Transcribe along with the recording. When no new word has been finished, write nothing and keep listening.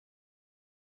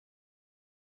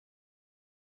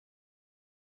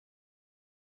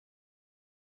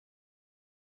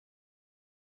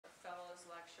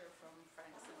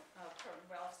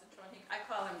I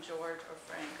call him George or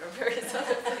Frank or various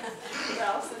other things,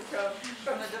 Ralph Cintron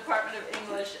from the Department of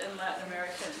English and Latin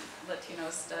American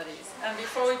Latino Studies. And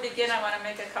before we begin, I want to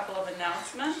make a couple of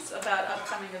announcements about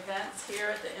upcoming events here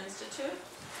at the Institute.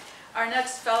 Our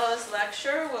next Fellows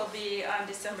Lecture will be on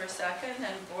December 2nd,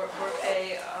 and Borke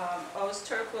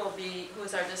Ozturk will be, who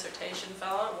is our dissertation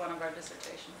fellow, one of our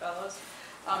dissertation fellows,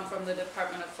 from the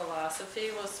Department of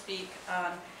Philosophy, will speak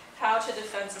on how to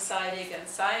defend society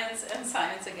against science and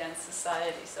science against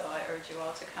society. So I urge you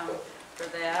all to come for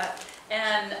that.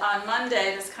 And on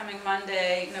Monday, this coming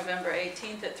Monday, November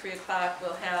 18th at 3 o'clock,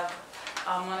 we'll have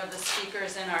one of the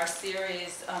speakers in our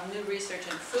series, New Research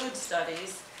in Food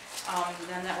Studies.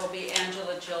 And that will be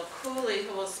Angela Jill Cooley,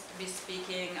 who will be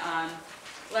speaking on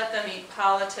Let Them Eat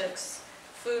Politics,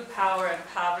 Food Power and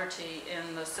Poverty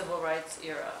in the Civil Rights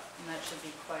Era. And that should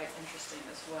be quite interesting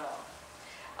as well.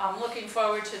 Looking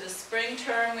forward to the spring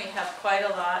term. We have quite a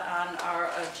lot on our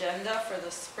agenda for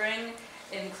the spring,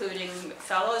 including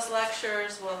fellows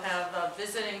lectures. We'll have a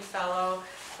visiting fellow,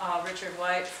 Richard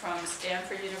White from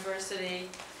Stanford University,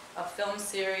 a film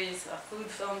series, a food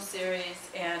film series,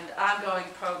 and ongoing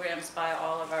programs by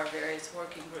all of our various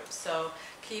working groups. So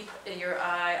keep your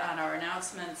eye on our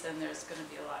announcements, and there's going to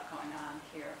be a lot going on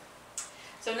here.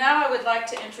 So now I would like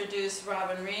to introduce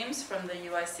Robin Reams from the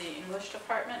UIC English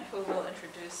Department, who will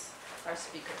introduce our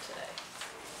speaker today.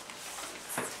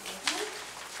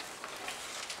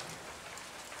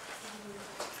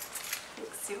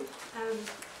 Thanks, Sue.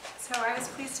 So I was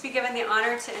pleased to be given the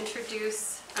honor to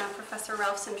introduce Professor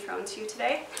Ralph Cintron to you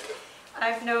today.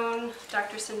 I've known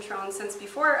Dr. Cintron since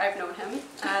before I've known him,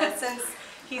 since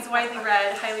he's widely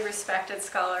read, highly respected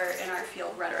scholar in our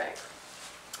field, rhetoric.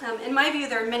 In my view,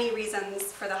 there are many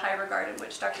reasons for the high regard in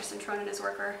which Dr. Cintron and his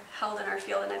work are held in our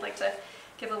field, and I'd like to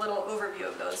give a little overview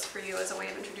of those for you as a way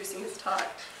of introducing his talk.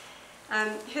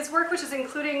 His work, which is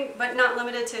including but not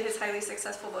limited to his highly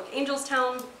successful book,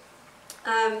 Angelstown,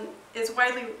 is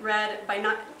widely read by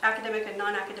academic and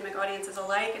non-academic audiences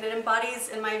alike, and it embodies,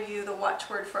 in my view, the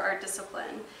watchword for our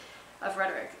discipline of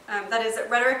rhetoric. That is, that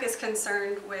rhetoric is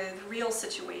concerned with real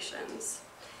situations.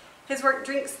 His work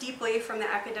drinks deeply from the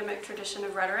academic tradition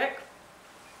of rhetoric,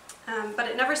 but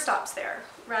it never stops there.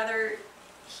 Rather,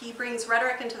 he brings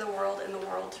rhetoric into the world and the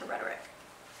world to rhetoric.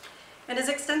 In his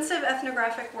extensive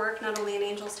ethnographic work, not only in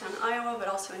Angelstown, Iowa, but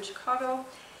also in Chicago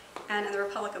and in the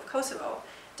Republic of Kosovo,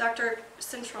 Dr.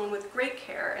 Cintron, with great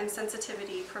care and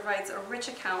sensitivity, provides a rich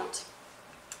account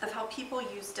of how people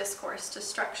use discourse to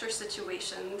structure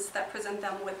situations that present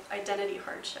them with identity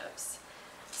hardships,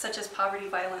 such as poverty,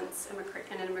 violence, and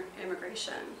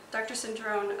immigration. Dr.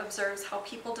 Cintron observes how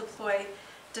people deploy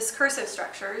discursive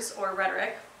structures, or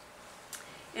rhetoric,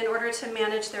 in order to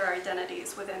manage their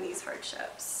identities within these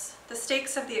hardships. The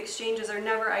stakes of the exchanges are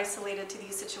never isolated to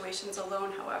these situations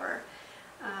alone, however.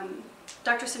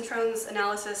 Dr. Cintron's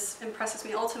analysis impresses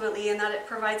me ultimately in that it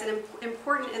provides an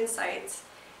important insight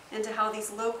into how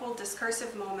these local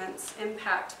discursive moments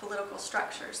impact political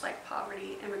structures like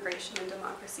poverty, immigration, and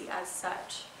democracy as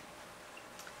such.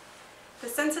 The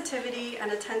sensitivity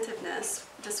and attentiveness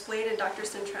displayed in Dr.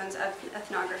 Cintron's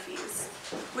ethnographies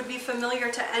would be familiar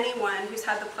to anyone who's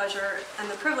had the pleasure and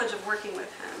the privilege of working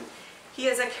with him. He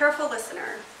is a careful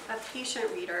listener, a patient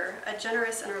reader, a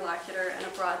generous interlocutor, and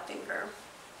a broad thinker.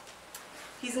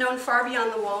 He's known far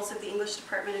beyond the walls of the English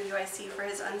department of UIC for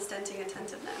his unstinting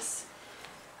attentiveness.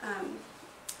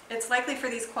 It's likely for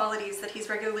these qualities that he's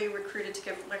regularly recruited to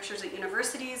give lectures at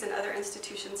universities and other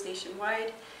institutions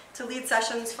nationwide, to lead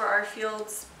sessions for our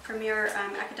field's premier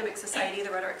academic society,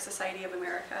 the Rhetoric Society of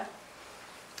America,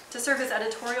 to serve as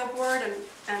editorial board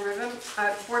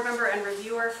board member and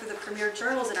reviewer for the premier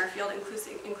journals in our field,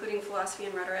 including Philosophy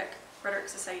and Rhetoric, Rhetoric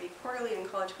Society Quarterly, and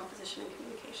College Composition and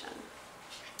Communication.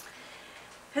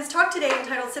 His talk today,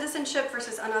 entitled Citizenship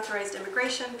versus Unauthorized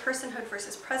Immigration, Personhood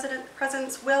versus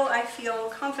Presence, will, I feel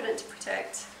confident to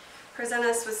predict, present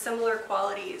us with similar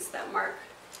qualities that mark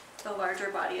the larger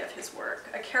body of his work: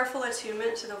 a careful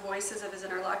attunement to the voices of his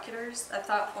interlocutors, a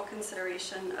thoughtful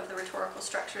consideration of the rhetorical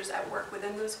structures at work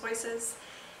within those voices,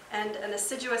 and an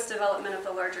assiduous development of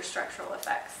the larger structural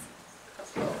effects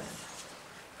of both.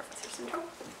 Professor Cintron.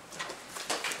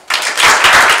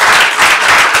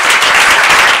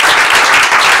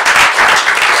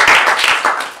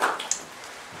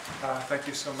 Thank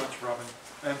you so much, Robin,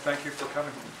 and thank you for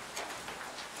coming.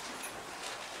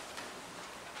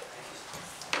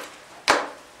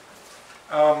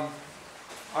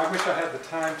 I wish I had the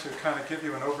time to kind of give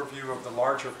you an overview of the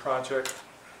larger project.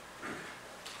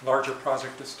 Larger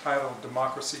project is titled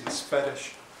Democracy is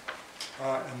Fetish,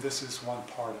 and this is one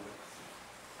part of it.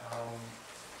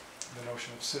 The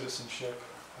notion of citizenship,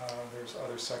 There's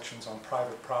other sections on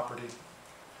private property,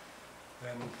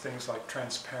 and things like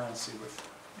transparency, which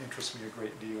interest me a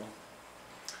great deal.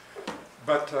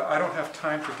 But I don't have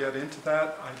time to get into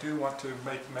that. I do want to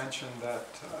make mention that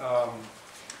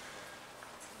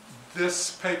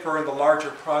this paper and the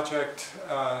larger project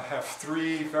has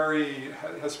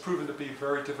proven to be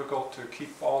very difficult to keep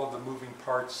all of the moving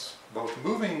parts both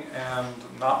moving and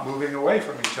not moving away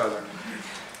from each other.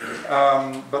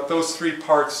 But those three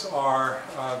parts are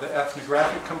the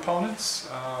ethnographic components,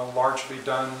 largely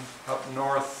done up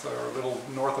north or a little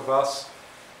north of us,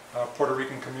 Puerto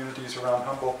Rican communities around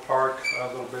Humboldt Park, a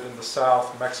little bit in the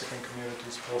south, Mexican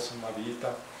communities, Pilsen, La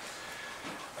Villita.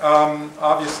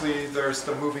 Obviously, there's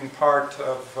the moving part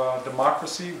of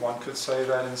democracy. One could say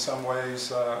that in some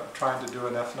ways, trying to do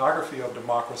an ethnography of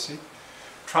democracy,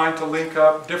 trying to link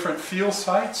up different field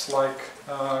sites like,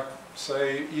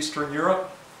 say, Eastern Europe,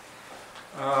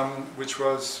 which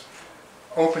was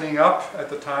opening up at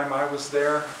the time I was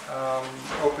there,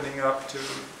 opening up to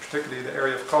particularly the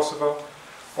area of Kosovo,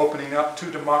 opening up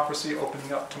to democracy,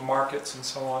 opening up to markets, and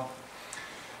so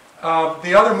on.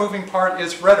 The other moving part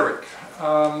is rhetoric.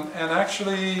 And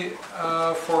actually,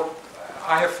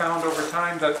 I have found over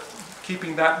time that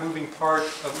keeping that moving part,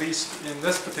 at least in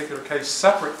this particular case,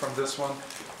 separate from this one,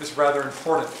 is rather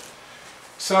important.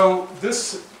 So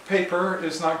this paper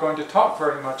is not going to talk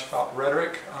very much about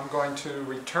rhetoric. I'm going to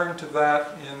return to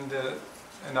that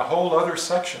in a whole other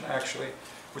section, actually,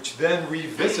 which then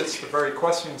revisits the very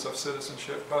questions of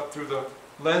citizenship, but through the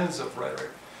lens of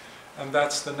rhetoric. And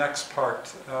that's the next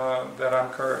part that I'm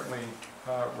currently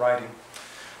writing.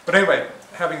 But anyway,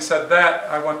 having said that,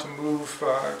 I want to move,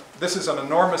 this is an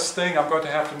enormous thing. I'm going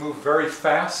to have to move very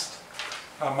fast.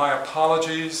 My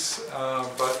apologies,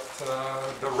 but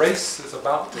the race is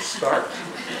about to start.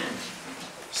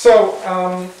 So,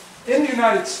 in the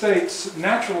United States,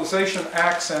 naturalization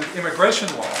acts and immigration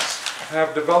laws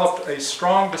have developed a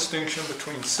strong distinction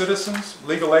between citizens,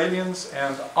 legal aliens,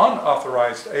 and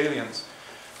unauthorized aliens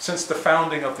since the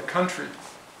founding of the country.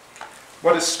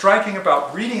 What is striking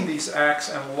about reading these acts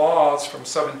and laws from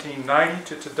 1790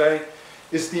 to today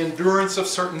is the endurance of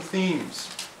certain themes.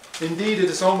 Indeed, it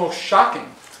is almost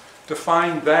shocking to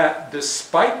find that,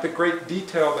 despite the great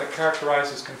detail that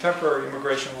characterizes contemporary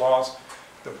immigration laws,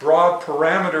 the broad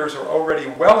parameters are already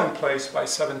well in place by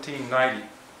 1790.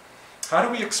 How do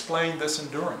we explain this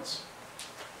endurance?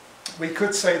 We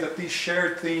could say that these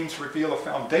shared themes reveal a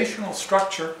foundational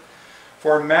structure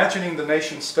for imagining the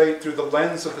nation-state through the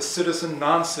lens of the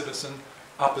citizen-non-citizen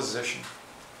opposition.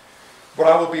 What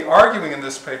I will be arguing in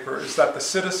this paper is that the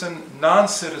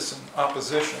citizen-non-citizen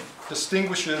opposition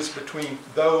distinguishes between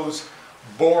those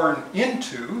born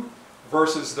into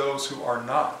versus those who are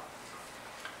not.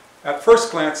 At first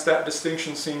glance, that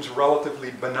distinction seems relatively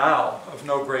banal, of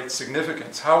no great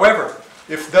significance. However,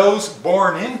 if those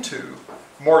born into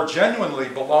more genuinely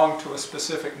belong to a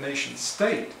specific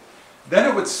nation-state, then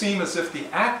it would seem as if the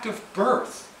act of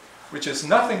birth, which is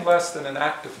nothing less than an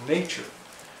act of nature,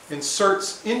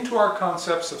 inserts into our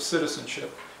concepts of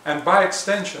citizenship, and by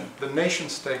extension, the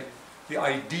nation-state, the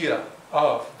idea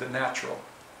of the natural.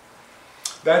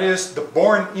 That is, the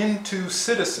born-into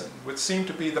citizen would seem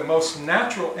to be the most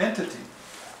natural entity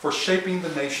for shaping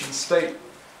the nation-state,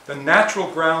 the natural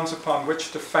grounds upon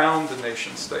which to found the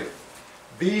nation-state.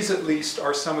 These, at least,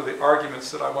 are some of the arguments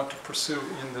that I want to pursue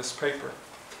in this paper.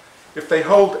 If they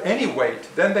hold any weight,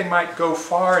 then they might go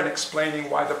far in explaining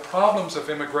why the problems of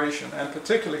immigration, and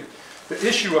particularly the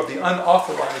issue of the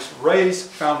unauthorized, raise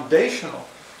foundational,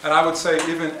 and I would say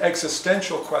even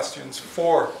existential questions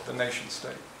for the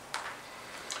nation-state.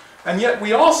 And yet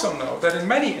we also know that in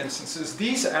many instances,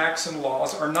 these acts and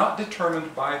laws are not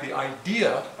determined by the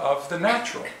idea of the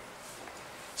natural.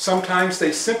 Sometimes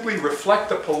they simply reflect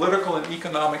the political and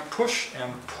economic push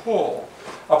and pull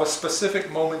of a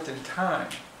specific moment in time.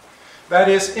 That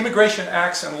is, immigration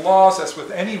acts and laws, as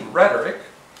with any rhetoric,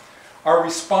 are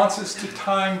responses to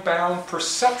time-bound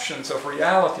perceptions of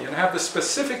reality and have the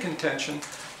specific intention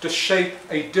to shape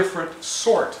a different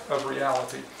sort of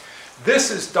reality.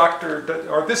 This is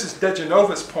De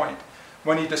Genova's point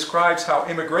when he describes how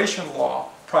immigration law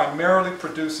primarily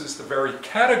produces the very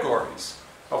categories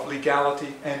of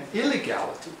legality and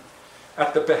illegality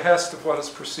at the behest of what is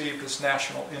perceived as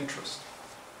national interest.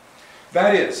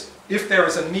 That is, if there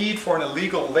is a need for an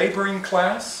illegal laboring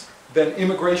class, then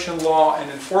immigration law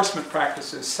and enforcement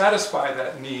practices satisfy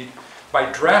that need by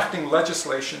drafting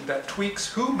legislation that tweaks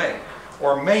who may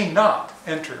or may not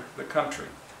enter the country.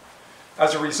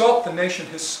 As a result, the nation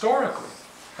historically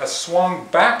has swung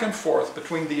back and forth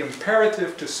between the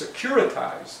imperative to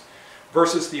securitize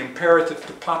versus the imperative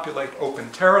to populate open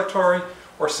territory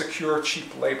or secure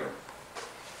cheap labor.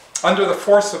 Under the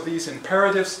force of these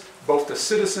imperatives, both the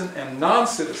citizen and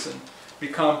non-citizen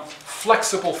become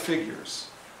flexible figures,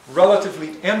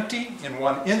 relatively empty in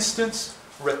one instance,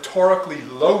 rhetorically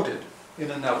loaded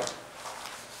in another.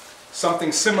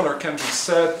 Something similar can be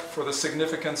said for the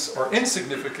significance or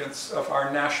insignificance of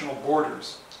our national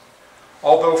borders.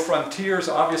 Although frontiers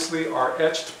obviously are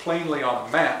etched plainly on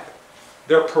a map,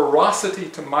 their porosity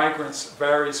to migrants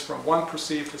varies from one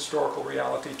perceived historical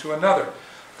reality to another.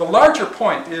 The larger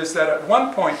point is that at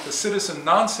one point the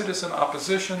citizen-non-citizen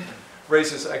opposition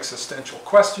raises existential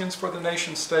questions for the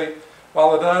nation-state,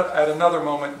 while at another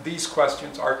moment these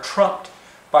questions are trumped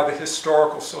by the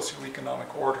historical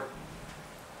socioeconomic order.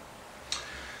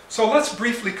 So let's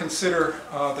briefly consider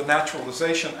the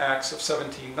Naturalization Acts of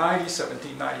 1790,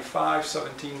 1795,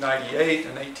 1798,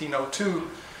 and 1802,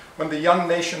 when the young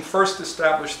nation first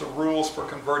established the rules for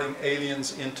converting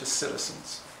aliens into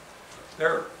citizens. There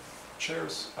are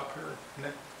chairs up here,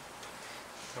 Nick?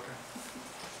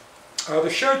 Okay. The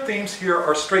shared themes here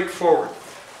are straightforward.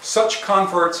 Such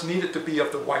converts needed to be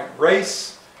of the white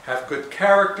race, have good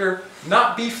character,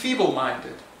 not be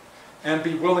feeble-minded, and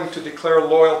be willing to declare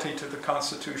loyalty to the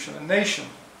Constitution and nation.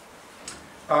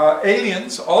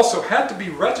 Aliens also had to be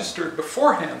registered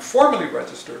beforehand, formally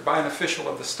registered by an official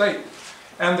of the state,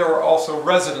 and there were also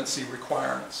residency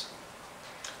requirements.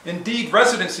 Indeed,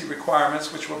 residency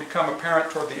requirements, which will become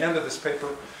apparent toward the end of this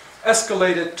paper,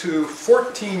 escalated to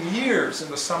 14 years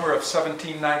in the summer of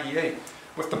 1798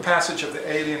 with the passage of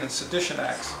the Alien and Sedition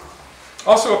Acts.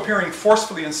 Also appearing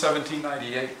forcefully in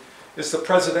 1798 is the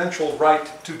presidential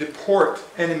right to deport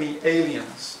enemy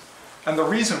aliens. And the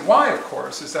reason why, of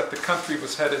course, is that the country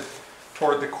was headed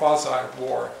toward the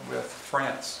quasi-war with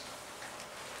France.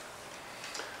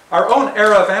 Our own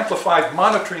era of amplified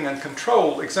monitoring and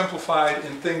control, exemplified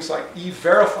in things like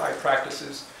e-verify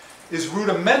practices, is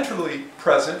rudimentarily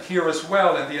present here as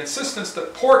well in the insistence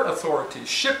that port authorities,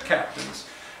 ship captains,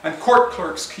 and court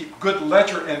clerks keep good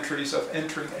ledger entries of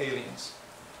entering aliens.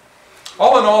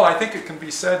 All in all, I think it can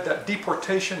be said that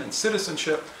deportation and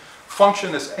citizenship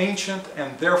function as ancient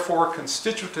and therefore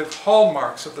constitutive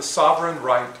hallmarks of the sovereign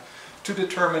right to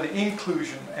determine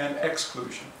inclusion and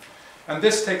exclusion. And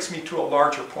this takes me to a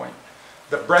larger point.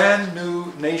 The brand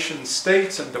new nation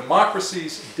states and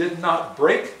democracies did not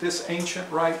break this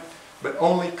ancient right, but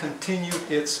only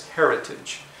continued its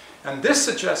heritage. And this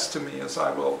suggests to me, as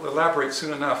I will elaborate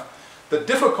soon enough, the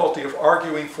difficulty of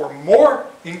arguing for more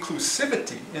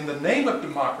inclusivity in the name of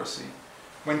democracy,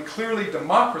 when clearly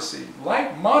democracy,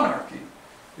 like monarchy,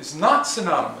 is not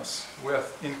synonymous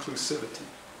with inclusivity.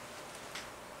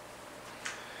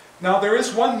 Now, there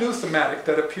is one new thematic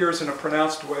that appears in a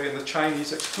pronounced way in the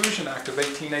Chinese Exclusion Act of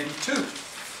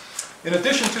 1882. In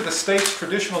addition to the state's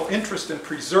traditional interest in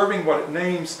preserving what it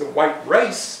names the white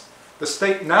race, the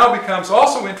state now becomes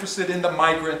also interested in the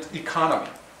migrant economy.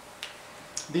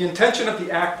 The intention of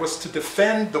the act was to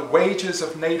defend the wages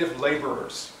of native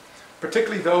laborers,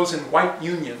 particularly those in white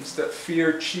unions that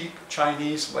feared cheap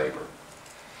Chinese labor.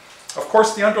 Of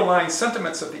course, the underlying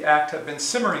sentiments of the act have been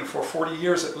simmering for 40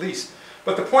 years at least,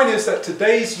 but the point is that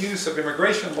today's use of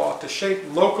immigration law to shape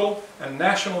local and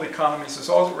national economies is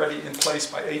already in place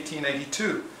by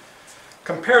 1882.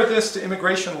 Compare this to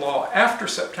immigration law after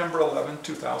September 11,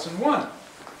 2001.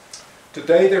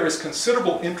 Today there is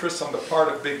considerable interest on the part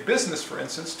of big business, for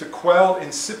instance, to quell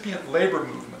incipient labor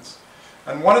movements.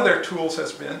 And one of their tools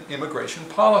has been immigration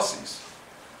policies.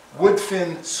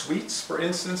 Woodfin Suites, for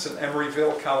instance, in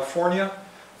Emeryville, California,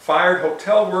 fired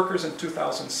hotel workers in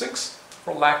 2006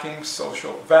 for lacking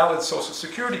valid Social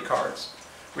Security cards,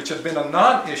 which had been a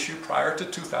non-issue prior to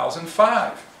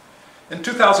 2005. In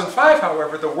 2005,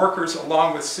 however, the workers,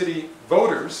 along with city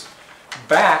voters,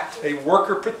 backed a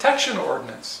worker protection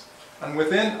ordinance. And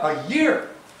within a year,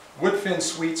 Woodfin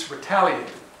Suites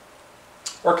retaliated.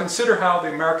 Or consider how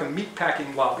the American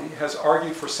meatpacking lobby has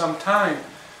argued for some time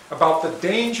about the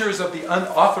dangers of the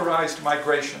unauthorized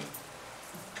migration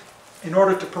in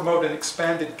order to promote an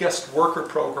expanded guest worker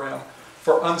program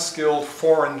for unskilled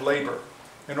foreign labor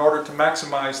in order to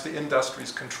maximize the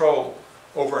industry's control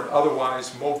over an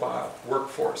otherwise mobile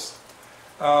workforce.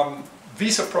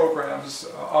 Visa programs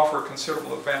offer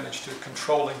considerable advantage to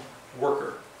controlling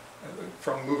worker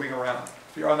from moving around.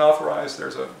 If you're unauthorized,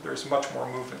 there's much more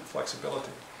movement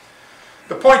flexibility.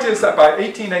 The point is that by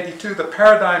 1882, the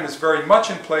paradigm is very much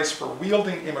in place for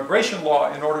wielding immigration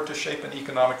law in order to shape an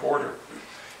economic order.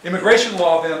 Immigration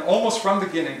law then, almost from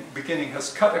the beginning,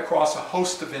 has cut across a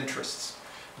host of interests: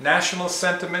 national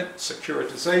sentiment,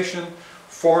 securitization,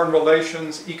 foreign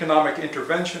relations, economic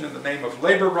intervention in the name of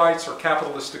labor rights or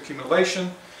capitalist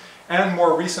accumulation, and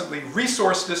more recently,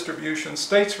 resource distribution,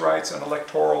 states' rights, and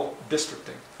electoral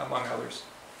districting, among others.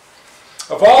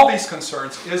 Of all these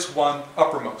concerns, is one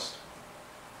uppermost?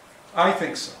 I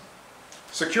think so.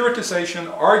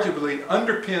 Securitization arguably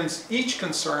underpins each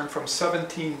concern from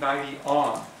 1790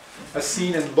 on, as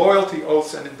seen in loyalty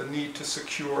oaths and in the need to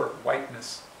secure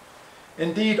whiteness.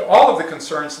 Indeed, all of the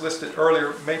concerns listed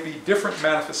earlier may be different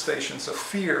manifestations of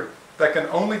fear that can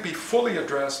only be fully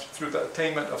addressed through the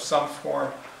attainment of some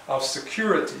form of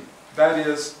security, that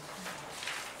is,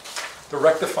 the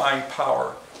rectifying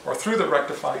power, or through the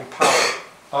rectifying power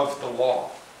of the law.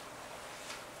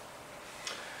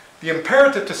 The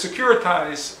imperative to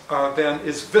securitize, then,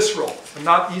 is visceral and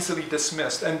not easily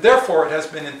dismissed, and therefore it has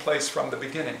been in place from the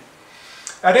beginning.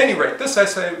 At any rate, this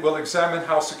essay will examine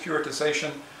how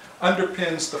securitization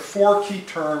underpins the four key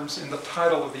terms in the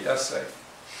title of the essay.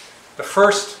 The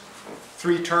first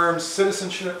three terms,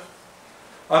 citizenship,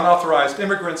 unauthorized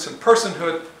immigrants, and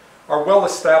personhood, are well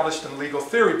established in legal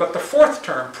theory, but the fourth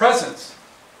term, presence,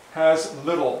 has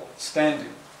little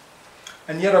standing.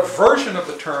 And yet a version of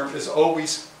the term is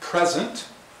always present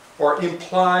or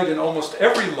implied in almost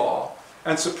every law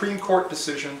and Supreme Court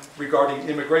decision regarding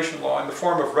immigration law in the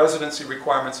form of residency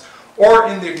requirements, or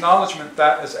in the acknowledgement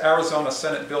that, as Arizona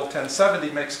Senate Bill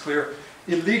 1070 makes clear,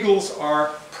 illegals are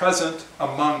present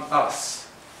among us.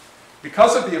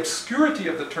 Because of the obscurity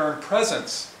of the term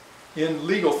presence in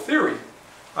legal theory,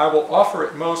 I will offer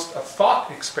at most a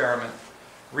thought experiment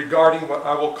regarding what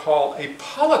I will call a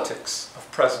politics of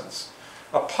presence.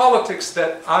 A politics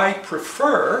that I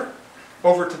prefer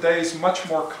over today's much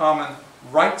more common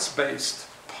rights-based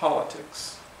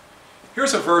politics.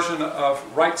 Here's a version of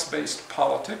rights-based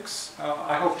politics.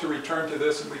 I hope to return to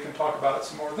this and we can talk about it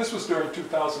some more. This was during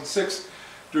 2006,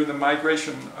 during the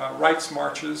migration rights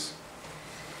marches.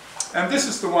 And this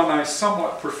is the one I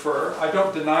somewhat prefer. I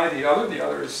don't deny the other. The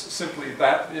other is simply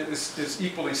that, is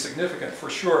equally significant for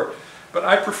sure. But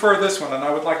I prefer this one, and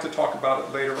I would like to talk about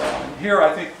it later on. And here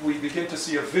I think we begin to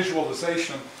see a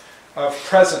visualization of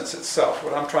presence itself,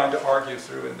 what I'm trying to argue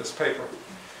through in this paper.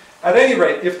 At any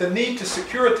rate, if the need to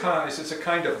securitize is a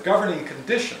kind of governing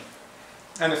condition,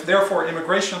 and if therefore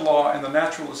immigration law and the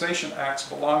Naturalization Acts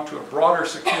belong to a broader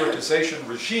securitization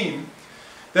regime,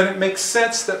 then it makes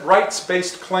sense that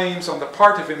rights-based claims on the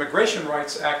part of immigration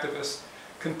rights activists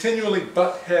continually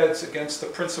butt heads against the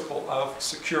principle of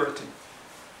security.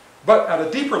 But at a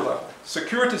deeper level,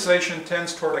 securitization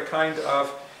tends toward a kind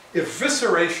of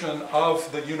evisceration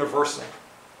of the universal.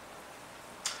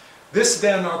 This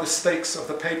then are the stakes of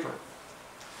the paper.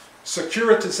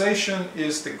 Securitization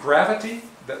is the gravity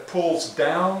that pulls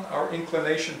down our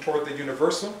inclination toward the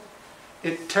universal.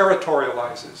 It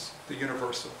territorializes the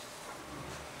universal.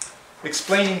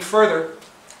 Explaining further,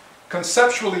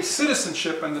 conceptually,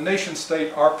 citizenship and the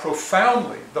nation-state are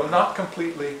profoundly, though not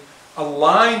completely,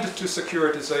 aligned to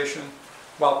securitization,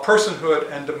 while personhood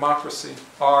and democracy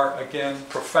are, again,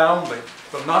 profoundly,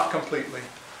 though not completely,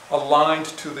 aligned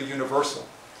to the universal.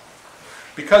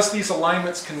 Because these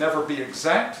alignments can never be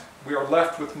exact, we are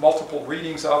left with multiple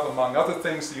readings of, among other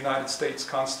things, the United States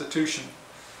Constitution.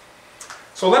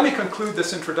 So let me conclude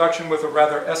this introduction with a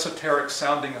rather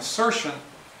esoteric-sounding assertion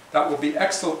that will be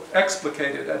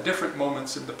explicated at different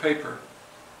moments in the paper.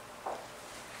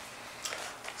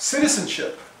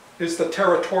 Citizenship is the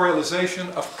territorialization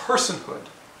of personhood,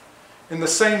 in the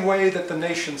same way that the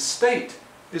nation-state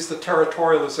is the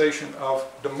territorialization of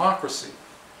democracy,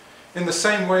 in the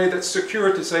same way that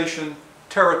securitization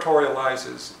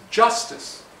territorializes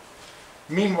justice.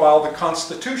 Meanwhile, the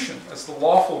Constitution, as the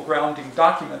lawful grounding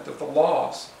document of the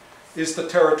laws, is the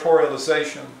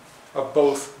territorialization of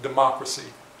both democracy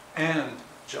and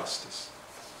justice.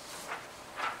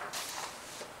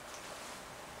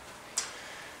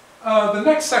 The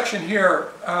next section here,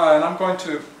 and I'm going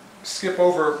to skip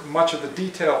over much of the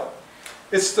detail,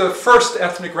 it's the first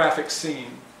ethnographic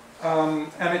scene,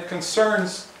 and it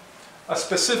concerns a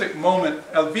specific moment.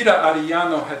 Elvira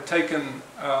Arellano had taken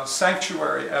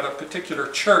sanctuary at a particular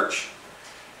church,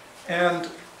 and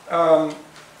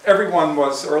everyone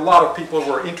was, or a lot of people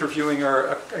were interviewing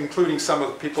her, including some of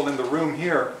the people in the room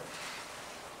here.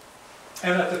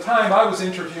 And at the time I was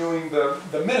interviewing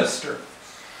the minister.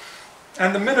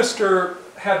 And the minister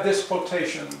had this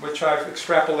quotation, which I've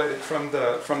extrapolated from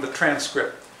the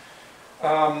transcript.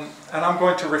 And I'm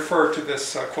going to refer to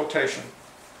this quotation.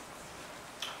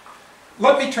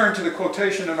 Let me turn to the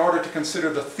quotation in order to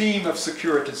consider the theme of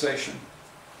securitization.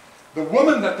 The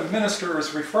woman that the minister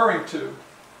is referring to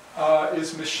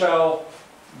is Michelle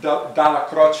Dalla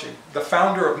Croce, the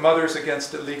founder of Mothers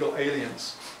Against Illegal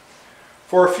Aliens.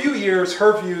 For a few years,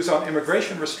 her views on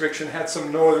immigration restriction had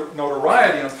some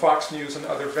notoriety on Fox News and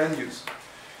other venues.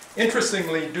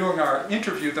 Interestingly, during our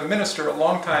interview, the minister, a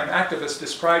longtime activist,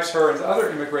 describes her and other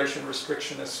immigration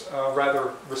restrictionists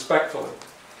rather respectfully.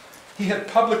 He had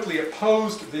publicly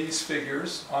opposed these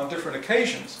figures on different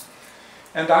occasions,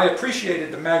 and I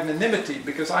appreciated the magnanimity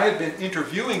because I had been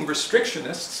interviewing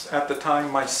restrictionists at the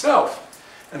time myself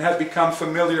and had become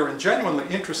familiar and genuinely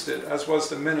interested, as was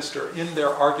the minister, in their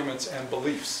arguments and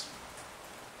beliefs.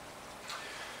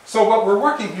 So what we're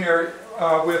working here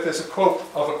with is a quote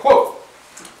of a quote,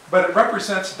 but it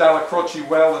represents Dalla Croce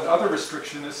well and other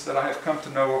restrictionists that I have come to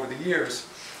know over the years.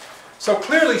 So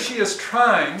clearly she is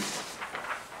trying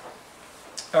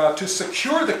to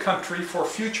secure the country for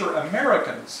future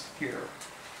Americans here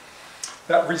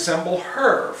that resemble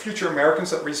her, future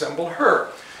Americans that resemble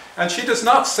her. And she does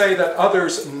not say that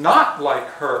others not like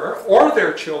her or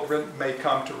their children may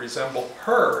come to resemble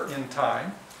her in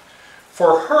time.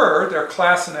 For her, their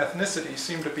class and ethnicity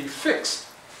seem to be fixed,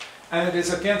 and it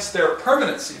is against their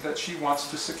permanency that she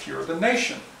wants to secure the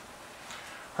nation.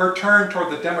 Her turn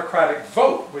toward the democratic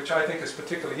vote, which I think is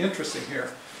particularly interesting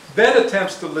here, then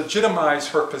attempts to legitimize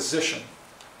her position.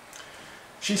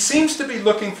 She seems to be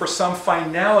looking for some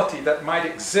finality that might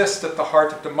exist at the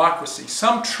heart of democracy,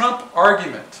 some Trump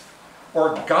argument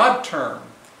or God term,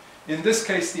 in this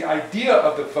case the idea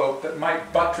of the vote that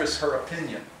might buttress her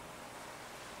opinion.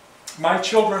 My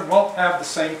children won't have the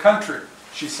same country,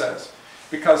 she says,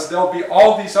 because there'll be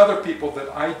all these other people that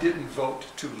I didn't vote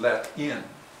to let in.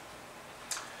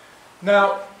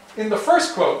 Now, in the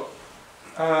first quote,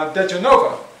 De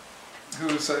Genova,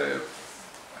 who's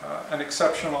an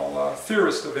exceptional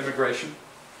theorist of immigration,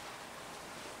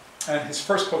 and his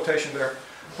first quotation there,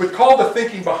 would call the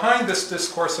thinking behind this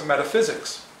discourse of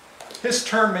metaphysics. His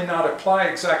term may not apply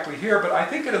exactly here, but I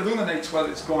think it illuminates what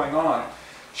is going on.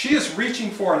 She is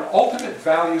reaching for an ultimate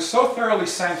value so thoroughly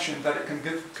sanctioned that it can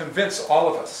convince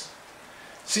all of us.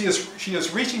 She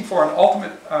is reaching for an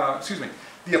ultimate,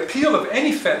 the appeal of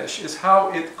any fetish is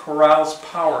how it corrals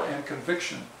power and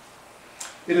conviction.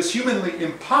 It is humanly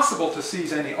impossible to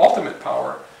seize any ultimate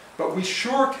power, but we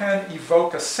sure can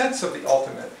evoke a sense of the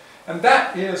ultimate. And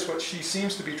that is what she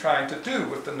seems to be trying to do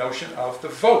with the notion of the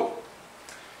vote.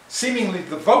 Seemingly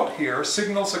the vote here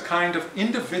signals a kind of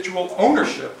individual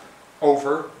ownership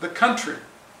over the country,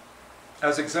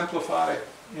 as exemplified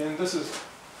in, this is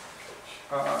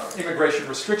immigration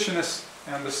restrictionists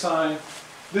and the sign,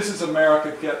 "This is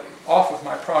America, get off of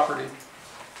my property."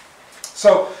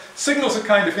 So, signals a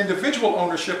kind of individual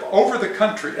ownership over the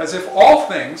country, as if all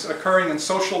things occurring in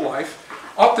social life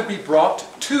ought to be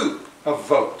brought to a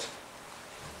vote.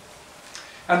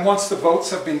 And once the votes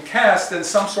have been cast, then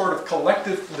some sort of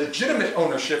collective legitimate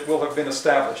ownership will have been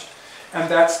established. And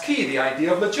that's key, the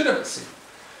idea of legitimacy.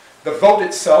 The vote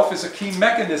itself is a key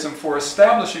mechanism for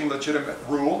establishing legitimate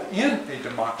rule in a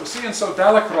democracy, and so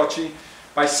Dalla Croce,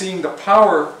 by seizing the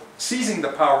power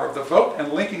of the vote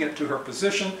and linking it to her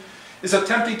position, is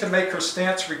attempting to make her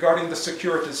stance regarding the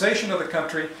securitization of the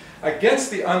country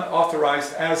against the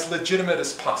unauthorized as legitimate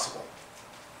as possible.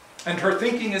 And her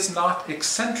thinking is not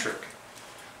eccentric,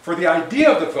 for the idea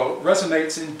of the vote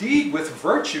resonates indeed with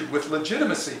virtue, with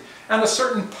legitimacy, and a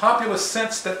certain populist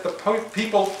sense that the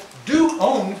people do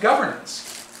own governance.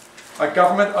 A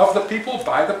government of the people,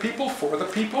 by the people, for the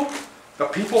people. The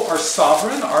people are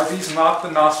sovereign. Are these not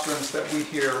the nostrums that we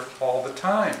hear all the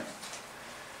time?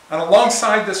 And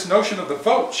alongside this notion of the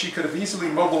vote, she could have easily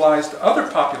mobilized other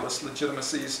populist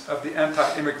legitimacies of the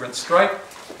anti-immigrant strike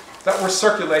that were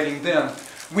circulating then.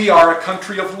 We are a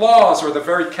country of laws, or the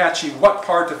very catchy, what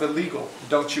part of illegal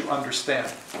don't you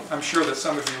understand? I'm sure that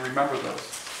some of you remember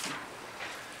those.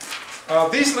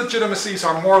 These legitimacies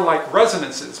are more like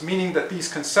resonances, meaning that these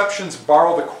conceptions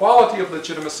borrow the quality of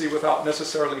legitimacy without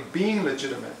necessarily being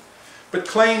legitimate. But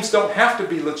claims don't have to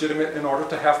be legitimate in order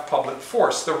to have public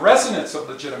force. The resonance of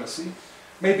legitimacy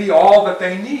may be all that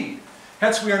they need.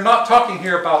 Hence, we are not talking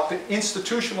here about the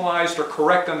institutionalized or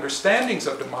correct understandings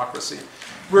of democracy.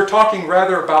 We're talking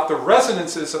rather about the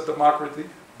resonances of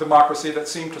democracy that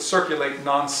seem to circulate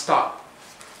non-stop.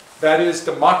 That is,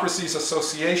 democracy's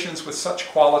associations with such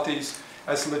qualities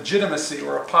as legitimacy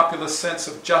or a populist sense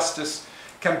of justice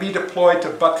can be deployed to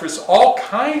buttress all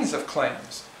kinds of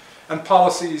claims and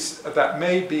policies that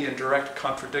may be in direct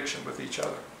contradiction with each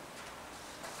other.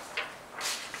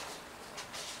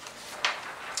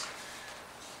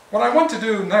 What I want to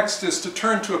do next is to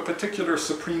turn to a particular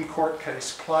Supreme Court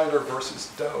case, Plyler versus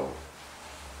Doe.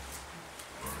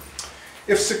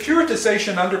 If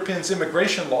securitization underpins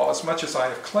immigration law as much as I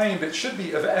have claimed, it should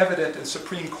be evident in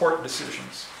Supreme Court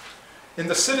decisions. In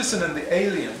The Citizen and the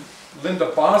Alien,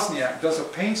 Linda Bosniak does a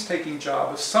painstaking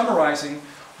job of summarizing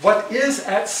what is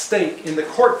at stake in the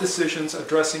court decisions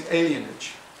addressing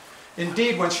alienage.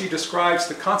 Indeed, when she describes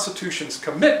the Constitution's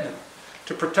commitment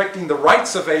to protecting the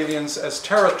rights of aliens as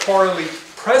territorially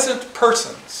present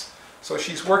persons, so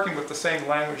she's working with the same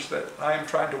language that I am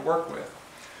trying to work with,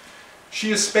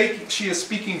 she is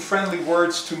speaking friendly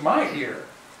words to my ear.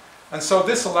 And so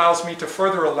this allows me to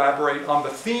further elaborate on the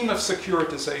theme of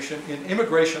securitization in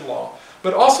immigration law,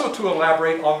 but also to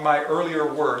elaborate on my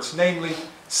earlier words, namely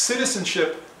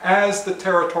citizenship as the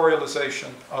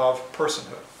territorialization of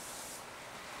personhood.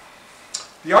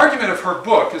 The argument of her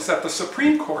book is that the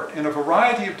Supreme Court, in a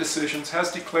variety of decisions,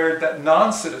 has declared that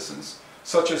non-citizens,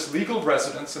 such as legal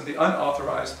residents and the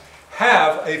unauthorized,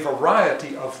 have a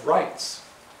variety of rights,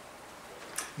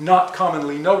 not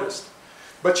commonly noticed.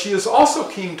 But she is also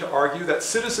keen to argue that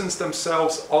citizens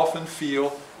themselves often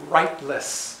feel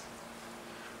rightless.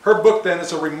 Her book, then,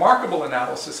 is a remarkable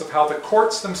analysis of how the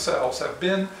courts themselves have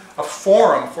been a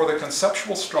forum for the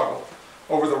conceptual struggle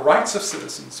over the rights of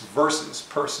citizens versus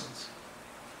persons.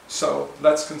 So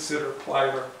let's consider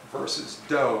Plyler versus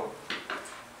Doe.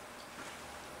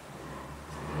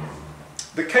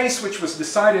 The case, which was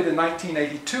decided in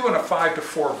 1982 in a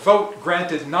 5-4 vote,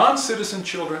 granted non-citizen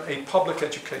children a public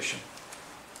education.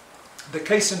 The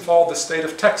case involved the state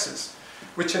of Texas,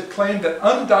 which had claimed that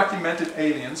undocumented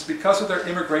aliens, because of their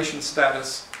immigration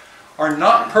status, are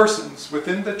not persons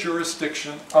within the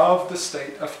jurisdiction of the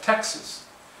state of Texas,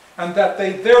 and that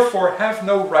they therefore have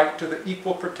no right to the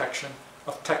equal protection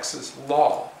of Texas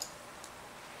law.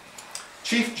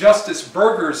 Chief Justice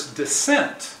Berger's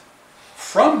dissent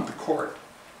from the court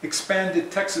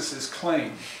expanded Texas's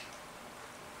claim.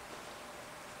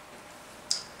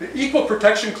 The Equal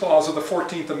Protection Clause of the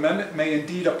 14th Amendment may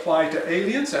indeed apply to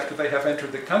aliens after they have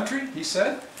entered the country, he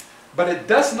said, but it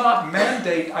does not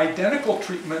mandate identical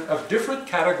treatment of different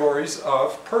categories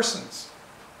of persons.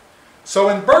 So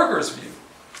in Berger's view,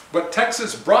 what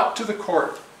Texas brought to the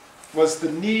court was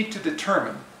the need to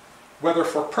determine whether,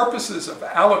 for purposes of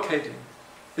allocating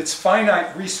its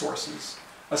finite resources,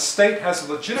 a state has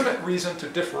a legitimate reason to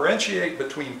differentiate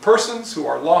between persons who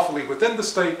are lawfully within the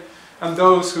state and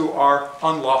those who are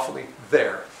unlawfully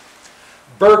there.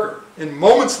 Berger, in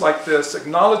moments like this,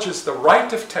 acknowledges the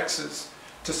right of Texas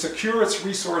to secure its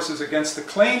resources against the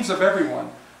claims of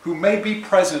everyone who may be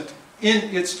present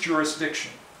in its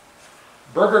jurisdiction.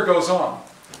 Berger goes on.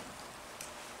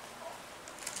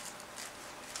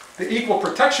 The Equal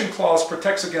Protection Clause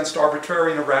protects against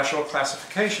arbitrary and irrational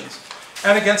classifications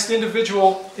and against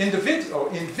invidious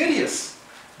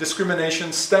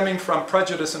discrimination stemming from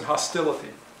prejudice and hostility.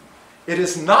 It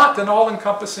is not an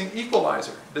all-encompassing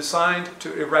equalizer designed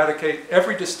to eradicate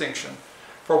every distinction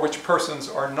for which persons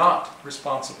are not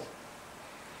responsible.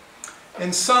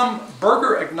 In sum,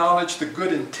 Berger acknowledged the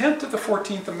good intent of the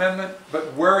 14th Amendment,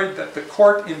 but worried that the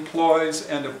court employs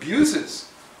and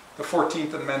abuses the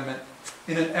 14th Amendment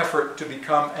in an effort to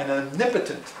become an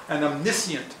omnipotent and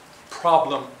omniscient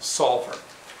problem solver.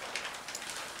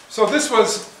 So this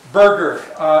was Berger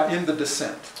in the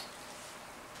dissent.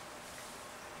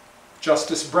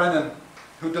 Justice Brennan,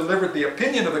 who delivered the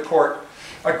opinion of the court,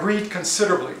 agreed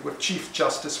considerably with Chief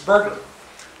Justice Berger.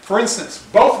 For instance,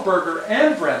 both Berger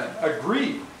and Brennan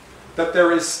agreed that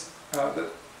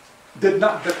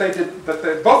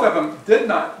both of them do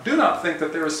not think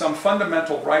that there is some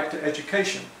fundamental right to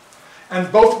education,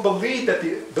 and both believed that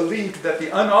the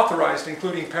unauthorized,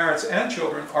 including parents and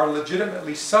children, are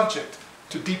legitimately subject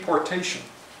to deportation.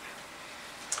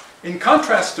 In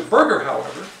contrast to Berger,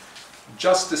 however,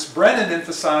 Justice Brennan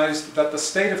emphasized that the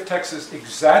state of Texas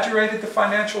exaggerated the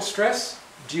financial stress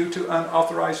due to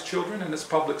unauthorized children in its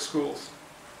public schools.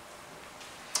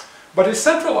 But his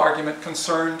central argument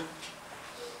concerned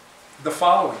the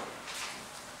following: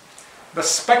 the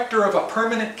specter of a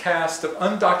permanent caste of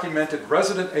undocumented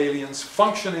resident aliens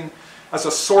functioning as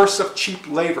a source of cheap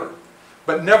labor,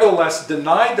 but nevertheless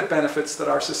denied the benefits that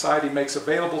our society makes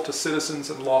available to citizens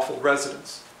and lawful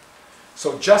residents.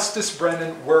 So Justice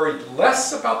Brennan worried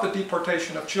less about the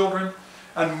deportation of children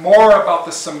and more about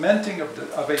the cementing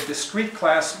of a discrete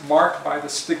class marked by the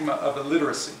stigma of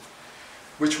illiteracy,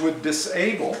 which would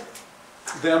disable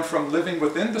them from living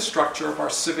within the structure of our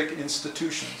civic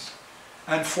institutions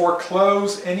and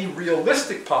foreclose any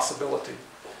realistic possibility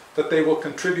that they will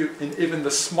contribute in even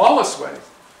the smallest way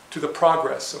to the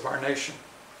progress of our nation.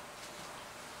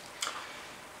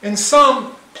 In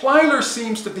sum, Plyler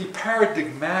seems to be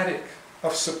paradigmatic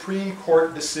of Supreme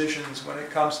Court decisions when it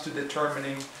comes to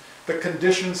determining the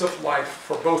conditions of life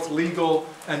for both legal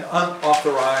and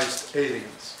unauthorized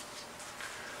aliens.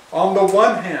 On the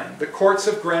one hand, the courts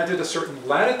have granted a certain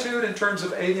latitude in terms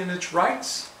of alienage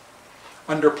rights.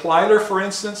 Under Plyler, for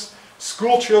instance,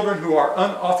 school children who are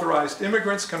unauthorized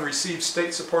immigrants can receive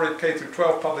state-supported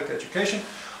K-12 public education.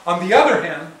 On the other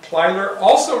hand, Plyler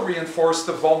also reinforced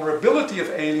the vulnerability of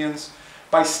aliens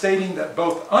by stating that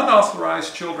both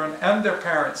unauthorized children and their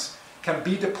parents can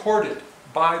be deported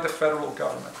by the federal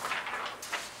government.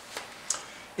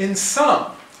 In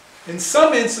some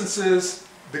instances,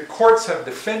 the courts have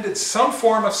defended some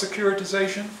form of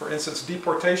securitization, for instance,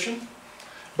 deportation,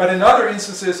 but in other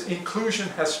instances, inclusion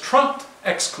has trumped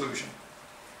exclusion.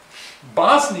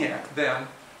 Bosniak, then,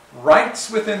 writes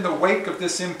within the wake of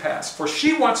this impasse, for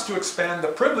she wants to expand the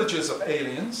privileges of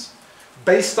aliens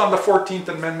based on the 14th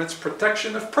Amendment's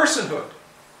protection of personhood.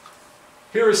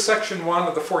 Here is Section 1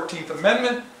 of the 14th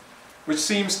Amendment, which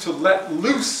seems to let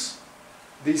loose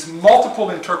these multiple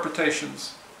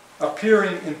interpretations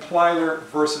appearing in Plyler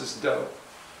versus Doe.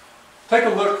 Take a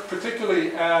look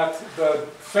particularly at the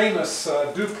famous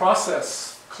due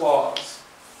process clause,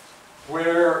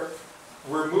 where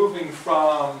we're moving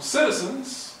from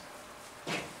citizens,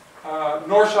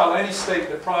 nor shall any state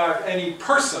deprive any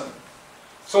person.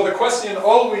 So the question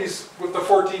always with the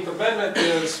 14th Amendment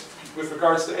is, with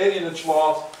regards to alienage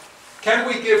laws, can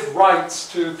we give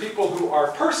rights to people who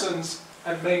are persons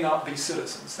and may not be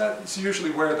citizens? That's usually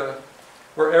where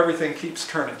everything keeps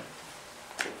turning.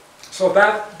 So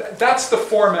that's the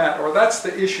format, or that's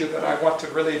the issue that I want to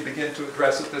really begin to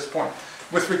address at this point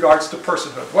with regards to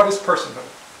personhood. What is personhood?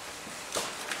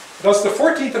 Does the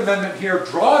 14th Amendment here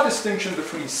draw a distinction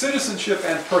between citizenship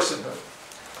and personhood?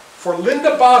 For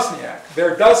Linda Bosniak,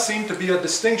 there does seem to be a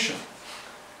distinction.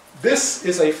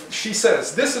 She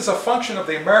says, this is a function of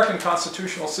the American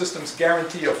constitutional system's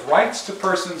guarantee of rights to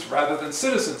persons rather than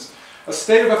citizens, a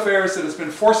state of affairs that has been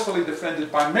forcefully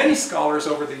defended by many scholars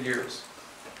over the years.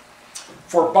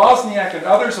 For Bosniak and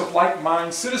others of like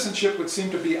mind, citizenship would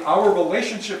seem to be our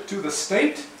relationship to the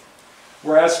state,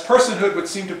 whereas personhood would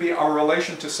seem to be our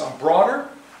relation to some broader,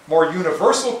 more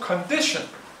universal condition.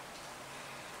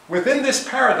 Within this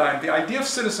paradigm, the idea of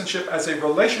citizenship as a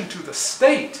relation to the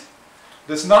state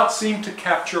does not seem to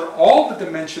capture all the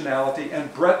dimensionality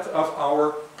and breadth of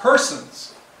our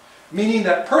persons, meaning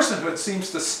that personhood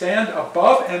seems to stand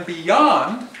above and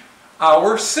beyond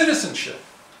our citizenship.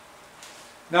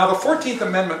 Now, the 14th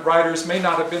Amendment writers may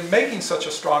not have been making such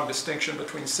a strong distinction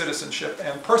between citizenship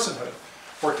and personhood.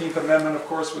 14th Amendment, of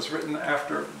course, was written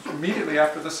immediately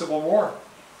after the Civil War.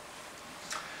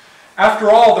 After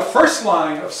all, the first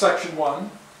line of Section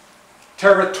 1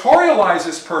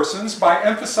 territorializes persons by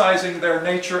emphasizing their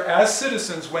nature as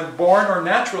citizens when born or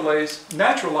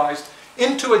naturalized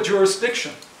into a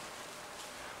jurisdiction.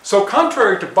 So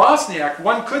contrary to Bosniak,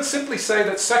 one could simply say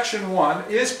that Section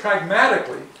 1 is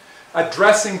pragmatically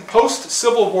addressing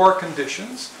post-Civil War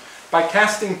conditions by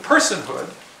casting personhood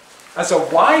as a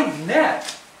wide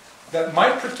net that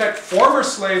might protect former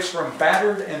slaves from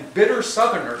battered and bitter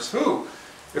Southerners who,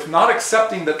 if not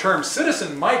accepting the term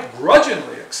citizen, might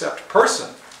grudgingly accept person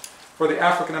for the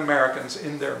African Americans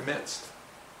in their midst.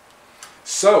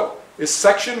 So, is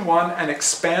Section 1 an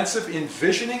expansive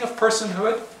envisioning of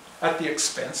personhood at the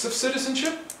expense of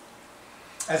citizenship,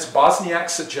 as Bosniak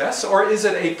suggests, or is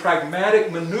it a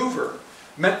pragmatic maneuver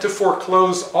meant to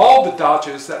foreclose all the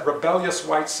dodges that rebellious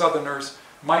white Southerners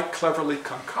might cleverly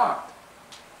concoct?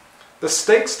 The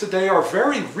stakes today are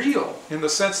very real in the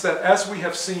sense that, as we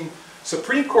have seen,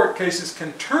 Supreme Court cases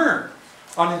can turn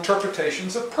on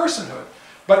interpretations of personhood.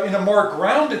 But in a more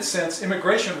grounded sense,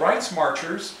 immigration rights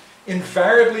marchers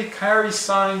invariably carry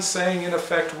signs saying, in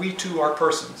effect, we too are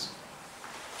persons,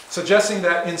 suggesting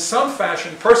that in some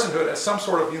fashion, personhood as some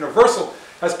sort of universal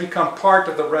has become part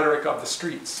of the rhetoric of the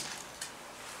streets.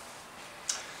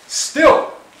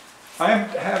 Still, I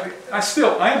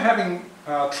am having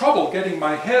trouble getting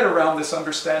my head around this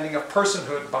understanding of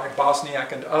personhood by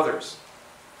Bosniak and others.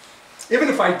 Even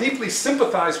if I deeply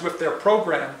sympathize with their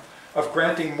program of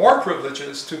granting more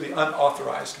privileges to the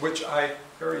unauthorized, which I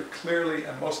very clearly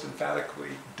and most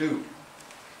emphatically do.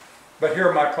 But here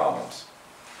are my problems.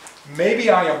 Maybe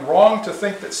I am wrong to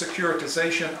think that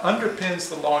securitization underpins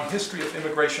the long history of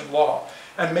immigration law,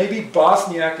 and maybe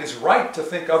Bosniak is right to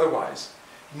think otherwise,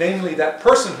 namely that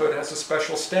personhood has a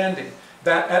special standing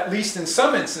that, at least in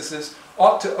some instances,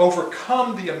 ought to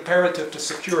overcome the imperative to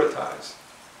securitize.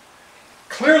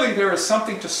 Clearly, there is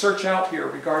something to search out here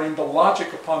regarding the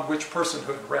logic upon which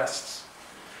personhood rests.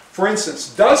 For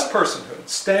instance, does personhood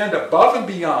stand above and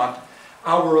beyond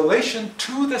our relation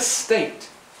to the state,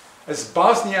 as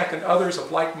Bosniak and others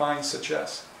of like mind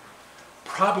suggest?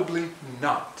 Probably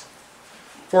not.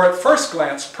 For at first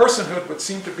glance, personhood would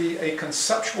seem to be a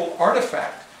conceptual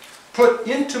artifact put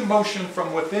into motion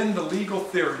from within the legal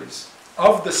theories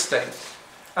of the state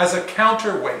as a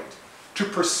counterweight to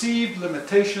perceived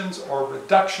limitations or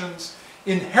reductions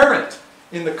inherent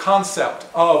in the concept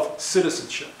of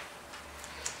citizenship.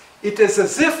 It is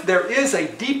as if there is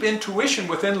a deep intuition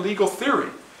within legal theory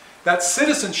that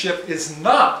citizenship is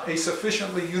not a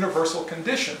sufficiently universal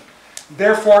condition.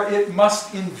 Therefore, it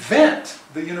must invent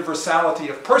the universality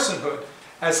of personhood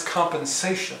as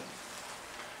compensation.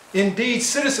 Indeed,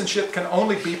 citizenship can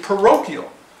only be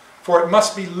parochial, for it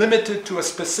must be limited to a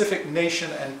specific nation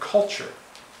and culture.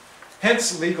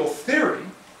 Hence, legal theory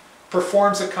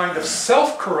performs a kind of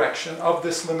self-correction of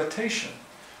this limitation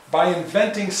by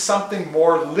inventing something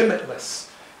more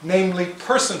limitless, namely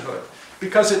personhood,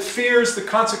 because it fears the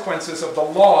consequences of the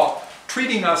law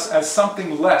treating us as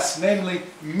something less, namely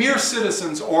mere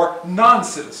citizens or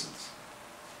non-citizens.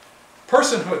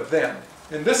 Personhood, then,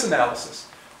 in this analysis,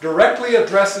 directly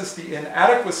addresses the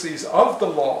inadequacies of the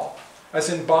law as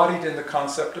embodied in the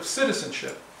concept of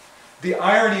citizenship. The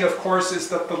irony, of course, is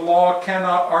that the law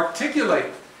cannot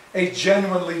articulate a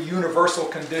genuinely universal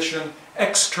condition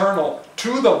external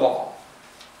to the law.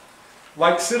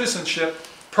 Like citizenship,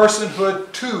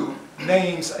 personhood too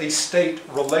names a state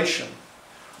relation,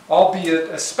 albeit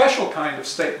a special kind of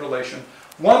state relation,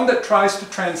 one that tries to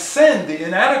transcend the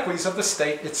inadequacies of the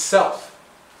state itself.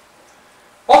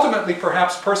 Ultimately,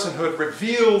 perhaps personhood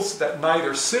reveals that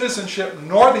neither citizenship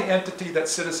nor the entity that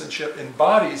citizenship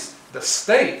embodies, the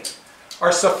state,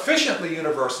 are sufficiently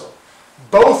universal.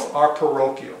 Both are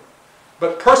parochial.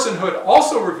 But personhood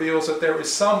also reveals that there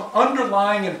is some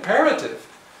underlying imperative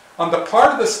on the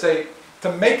part of the state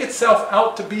to make itself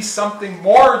out to be something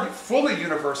more fully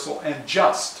universal and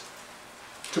just.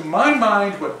 To my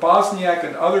mind, what Bosniak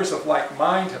and others of like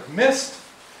mind have missed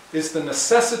is the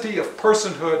necessity of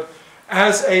personhood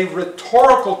as a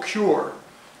rhetorical cure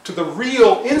to the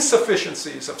real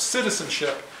insufficiencies of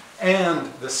citizenship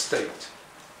and the state.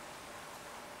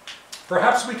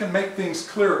 Perhaps we can make things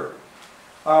clearer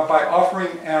by offering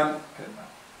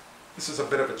this is a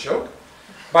bit of a joke,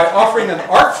 by offering an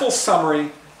artful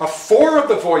summary of 4 of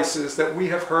the voices that we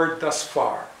have heard thus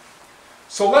far.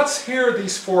 So let's hear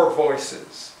these 4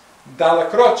 voices. Dalla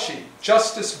Croce,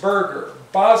 Justice Berger,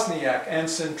 Bosniak, and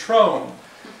Cintron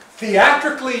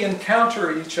theatrically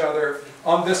encounter each other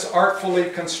on this artfully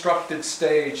constructed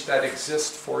stage that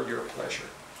exists for your pleasure.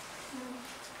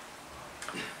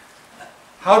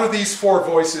 How do these 4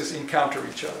 voices encounter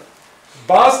each other?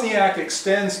 Bosniak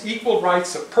extends equal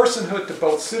rights of personhood to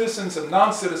both citizens and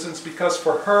non-citizens because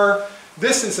for her,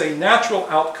 this is a natural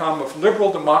outcome of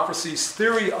liberal democracy's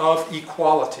theory of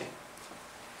equality.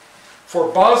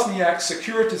 For Bosniak,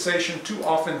 securitization too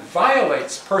often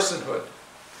violates personhood.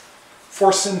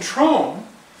 For Cintron,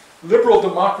 liberal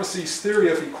democracy's theory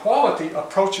of equality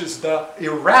approaches the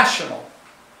irrational.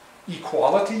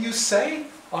 Equality, you say?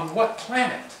 On what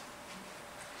planet?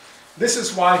 This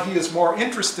is why he is more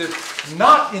interested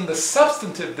not in the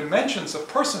substantive dimensions of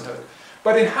personhood,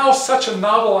 but in how such a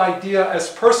novel idea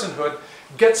as personhood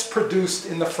gets produced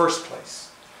in the first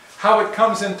place, how it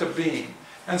comes into being.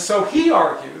 And so he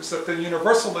argues that the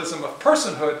universalism of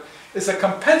personhood is a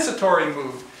compensatory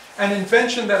move, an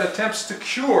invention that attempts to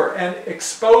cure and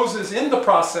exposes in the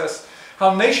process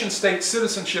how nation-state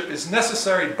citizenship is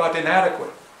necessary but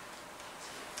inadequate.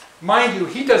 Mind you,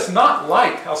 he does not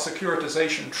like how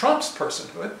securitization trumps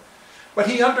personhood, but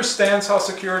he understands how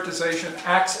securitization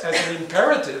acts as an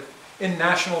imperative in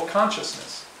national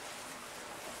consciousness.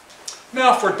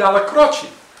 Now for Dalla Croce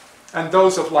and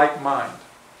those of like mind.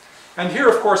 And here,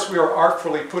 of course, we are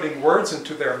artfully putting words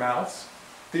into their mouths.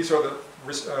 These are the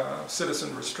citizen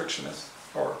restrictionists,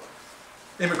 or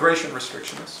immigration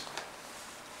restrictionists.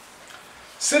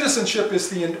 Citizenship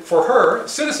is for her,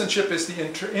 citizenship is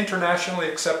the internationally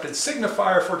accepted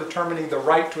signifier for determining the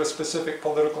right to a specific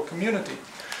political community.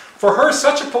 For her,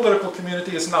 such a political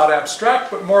community is not abstract,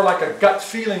 but more like a gut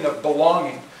feeling of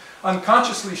belonging,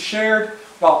 unconsciously shared,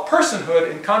 while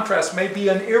personhood, in contrast, may be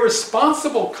an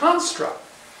irresponsible construct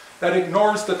that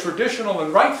ignores the traditional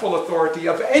and rightful authority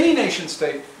of any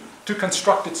nation-state to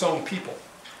construct its own people.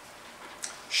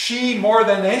 She, more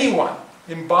than anyone,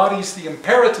 embodies the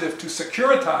imperative to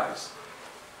securitize.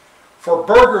 For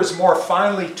Berger's more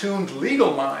finely tuned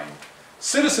legal mind,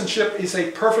 citizenship is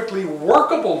a perfectly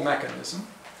workable mechanism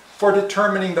for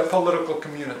determining the political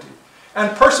community.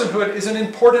 And personhood is an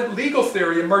important legal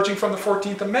theory emerging from the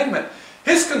 14th Amendment.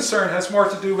 His concern has more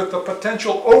to do with the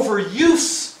potential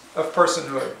overuse of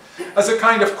personhood as a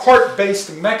kind of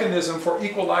court-based mechanism for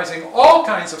equalizing all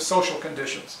kinds of social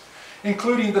conditions,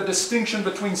 including the distinction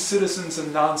between citizens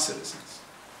and non-citizens.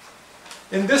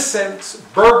 In this sense,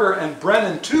 Berger and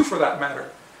Brennan, too, for that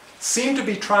matter, seem to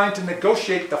be trying to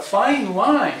negotiate the fine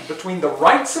line between the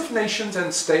rights of nations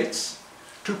and states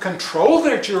to control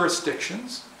their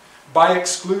jurisdictions by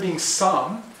excluding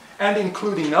some and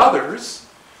including others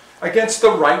against the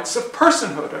rights of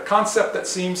personhood, a concept that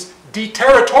seems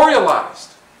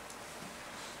deterritorialized.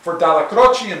 For Dalla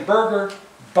Croce and Berger,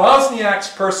 Bosniak's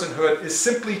personhood is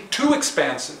simply too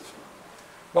expansive,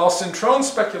 while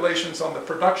Cintron's speculations on the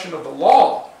production of the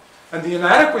law and the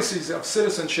inadequacies of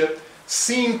citizenship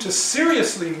seem to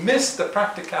seriously miss the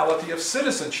practicality of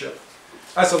citizenship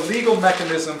as a legal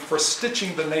mechanism for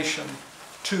stitching the nation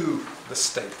to the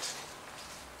state.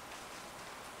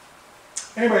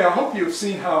 Anyway, I hope you've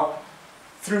seen how,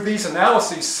 through these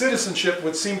analyses, citizenship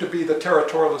would seem to be the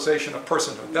territorialization of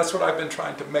personhood. That's what I've been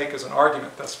trying to make as an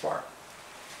argument thus far.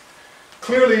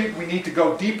 Clearly, we need to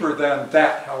go deeper than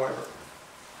that, however.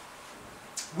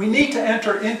 We need to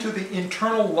enter into the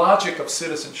internal logic of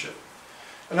citizenship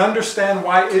and understand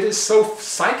why it is so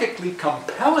psychically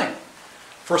compelling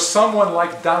for someone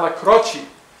like Dalla Croce,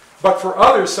 but for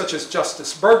others, such as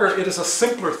Justice Berger, it is a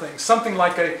simpler thing, something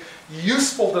like a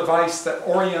useful device that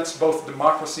orients both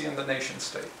democracy and the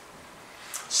nation-state.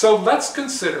 So let's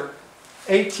consider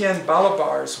Etienné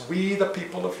Balibar's We the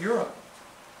People of Europe,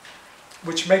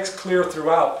 which makes clear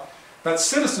throughout that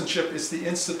citizenship is the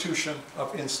institution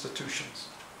of institutions.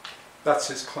 That's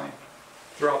his claim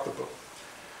throughout the book.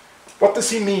 What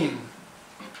does he mean?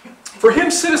 For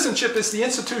him, citizenship is the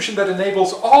institution that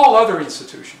enables all other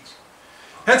institutions.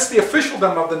 Hence, the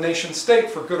officialdom of the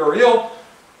nation-state, for good or ill,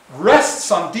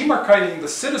 rests on demarcating the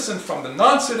citizen from the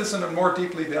non-citizen and, more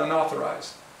deeply, the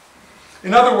unauthorized.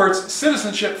 In other words,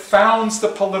 citizenship founds the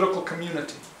political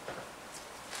community.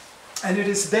 And it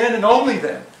is then and only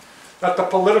then that the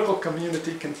political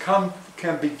community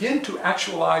can begin to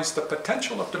actualize the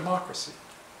potential of democracy.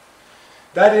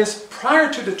 That is,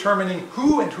 prior to determining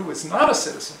who and who is not a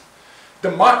citizen,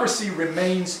 democracy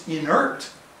remains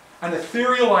inert, an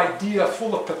ethereal idea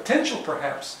full of potential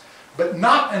perhaps, but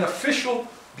not an official,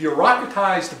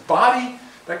 bureaucratized body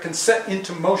that can set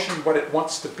into motion what it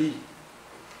wants to be.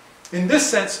 In this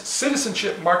sense,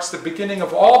 citizenship marks the beginning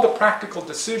of all the practical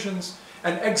decisions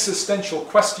and existential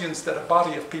questions that a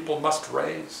body of people must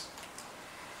raise.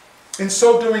 In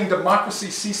so doing, democracy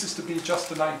ceases to be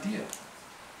just an idea.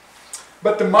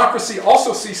 But democracy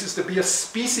also ceases to be a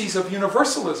species of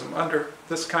universalism under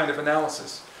this kind of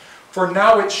analysis, for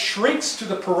now it shrinks to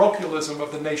the parochialism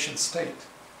of the nation-state.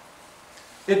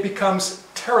 It becomes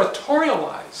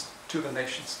territorialized to the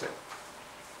nation-state.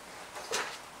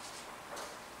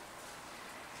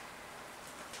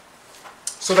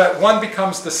 So that one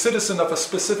becomes the citizen of a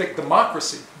specific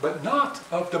democracy, but not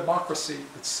of democracy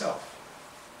itself.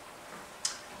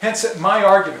 Hence, at my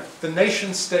argument, the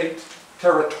nation-state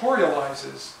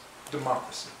territorializes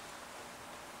democracy.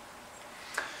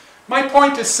 My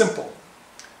point is simple.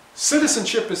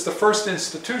 Citizenship is the first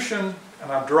institution,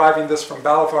 and I'm deriving this from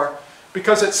Balibar,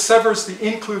 because it severs the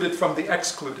included from the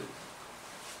excluded.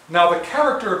 Now, the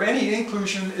character of any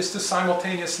inclusion is to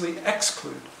simultaneously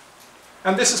exclude.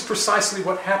 And this is precisely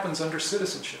what happens under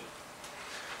citizenship.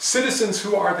 Citizens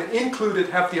who are the included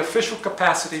have the official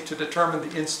capacity to determine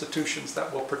the institutions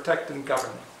that will protect and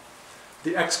govern them.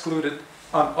 The excluded,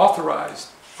 unauthorized,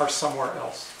 are somewhere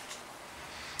else.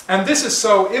 And this is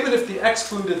so even if the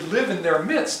excluded live in their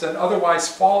midst and otherwise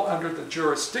fall under the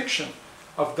jurisdiction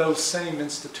of those same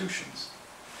institutions.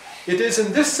 It is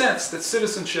in this sense that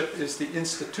citizenship is the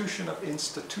institution of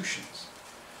institutions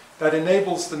that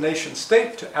enables the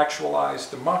nation-state to actualize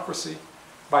democracy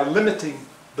by limiting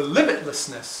the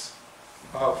limitlessness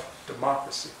of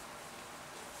democracy.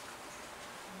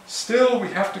 Still, we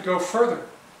have to go further.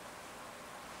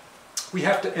 We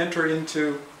have to enter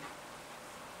into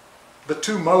the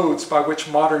two modes by which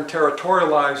modern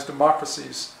territorialized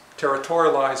democracies,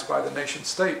 territorialized by the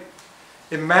nation-state,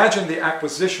 imagine the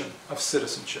acquisition of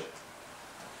citizenship.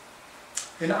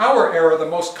 In our era, the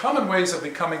most common ways of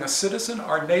becoming a citizen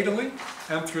are natally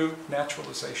and through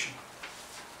naturalization.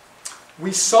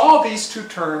 We saw these two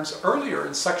terms earlier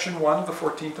in Section 1 of the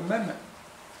 14th Amendment.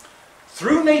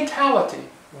 Through natality,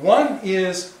 one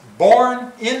is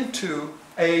born into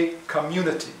a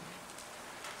community.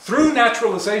 Through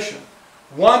naturalization,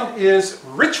 one is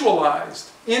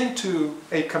ritualized into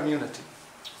a community.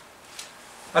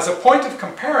 As a point of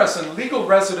comparison, legal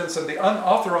residents and the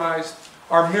unauthorized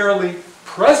are merely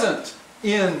present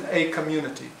in a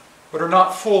community, but are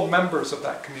not full members of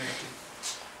that community.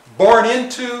 Born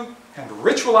into and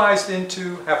ritualized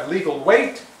into have legal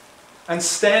weight, and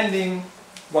standing,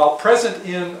 while present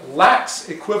in, lacks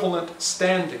equivalent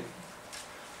standing.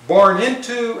 Born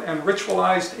into and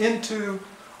ritualized into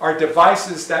are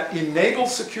devices that enable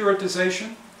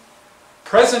securitization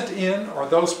present in, or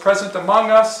those present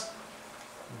among us,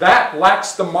 that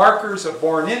lacks the markers of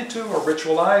born into or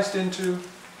ritualized into,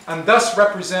 and thus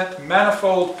represent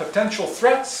manifold potential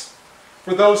threats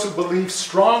for those who believe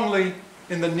strongly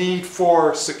in the need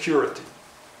for security.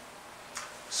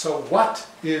 So what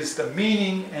is the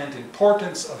meaning and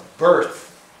importance of birth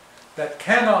that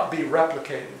cannot be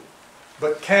replicated,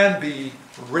 but can be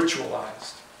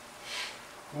ritualized?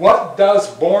 What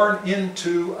does born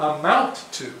into amount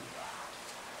to?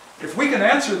 If we can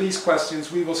answer these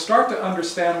questions, we will start to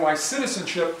understand why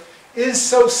citizenship is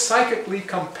so psychically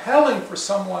compelling for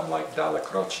someone like Dalla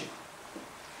Croce.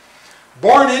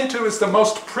 Born into is the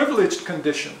most privileged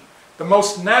condition, the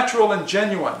most natural and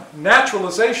genuine.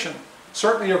 Naturalization,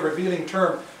 certainly a revealing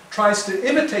term, tries to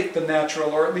imitate the natural,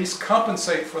 or at least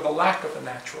compensate for the lack of the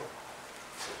natural.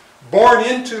 Born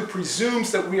into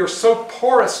presumes that we are so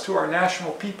porous to our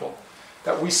national people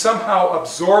that we somehow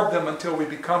absorb them until we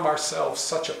become ourselves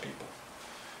such a people.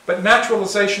 But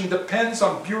naturalization depends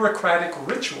on bureaucratic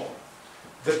ritual,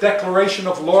 the declaration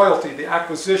of loyalty, the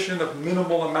acquisition of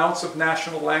minimal amounts of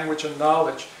national language and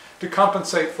knowledge to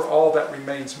compensate for all that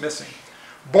remains missing.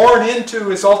 Born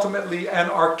into is ultimately an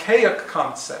archaic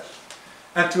concept,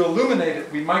 and to illuminate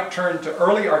it, we might turn to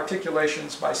early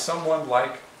articulations by someone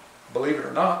like, believe it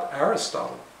or not,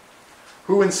 Aristotle,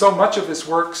 who in so much of his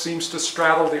work seems to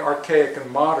straddle the archaic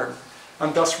and modern,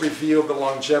 and thus reveal the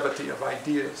longevity of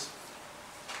ideas.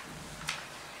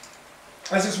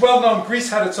 As is well known, Greece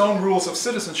had its own rules of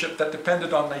citizenship that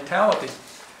depended on natality.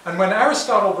 And when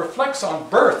Aristotle reflects on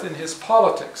birth in his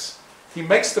Politics, he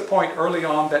makes the point early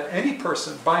on that any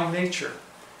person, by nature,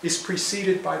 is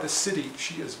preceded by the city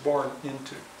she is born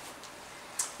into.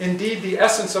 Indeed, the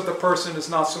essence of the person is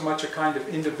not so much a kind of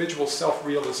individual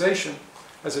self-realization,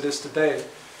 as it is today,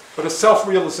 but a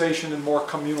self-realization in more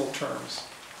communal terms.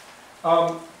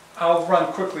 I'll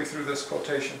run quickly through this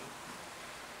quotation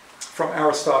from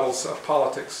Aristotle's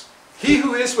Politics. He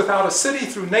who is without a city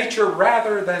through nature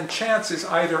rather than chance is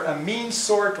either a mean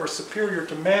sort or superior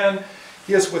to man.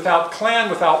 He is without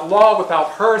clan, without law, without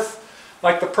hearth,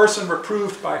 like the person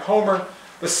reproved by Homer.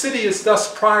 The city is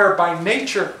thus prior by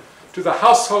nature to the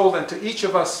household and to each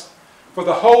of us, for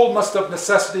the whole must of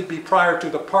necessity be prior to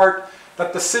the part.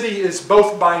 That the city is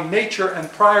both by nature and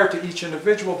prior to each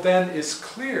individual then is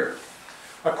clear.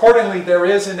 Accordingly, there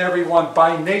is in everyone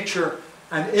by nature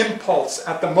an impulse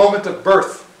at the moment of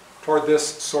birth toward this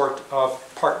sort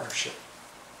of partnership.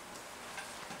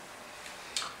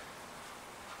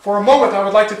 For a moment, I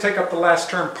would like to take up the last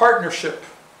term, partnership.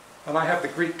 And I have the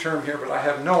Greek term here, but I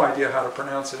have no idea how to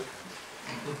pronounce it.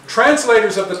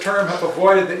 Translators of the term have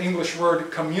avoided the English word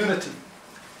community,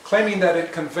 claiming that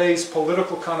it conveys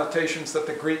political connotations that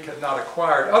the Greek had not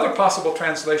acquired. Other possible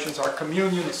translations are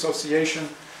communion, association.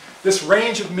 This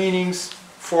range of meanings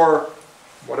for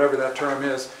whatever that term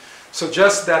is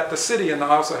suggests that the city, and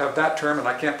I also have that term and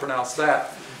I can't pronounce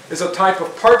that, is a type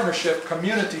of partnership,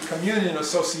 community, communion,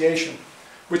 association,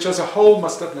 which as a whole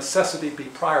must of necessity be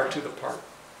prior to the part.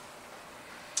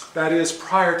 That is,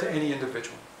 prior to any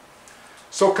individual.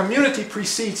 So community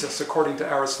precedes us, according to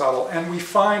Aristotle, and we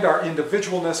find our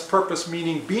individualness, purpose,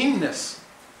 meaning, beingness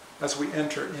as we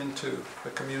enter into the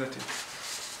community.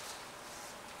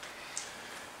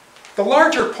 The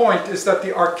larger point is that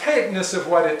the archaicness of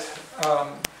what it...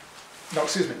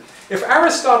 If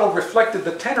Aristotle reflected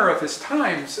the tenor of his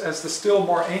times as the still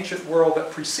more ancient world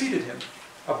that preceded him,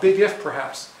 a big if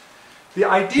perhaps, the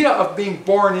idea of being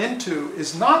born into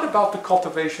is not about the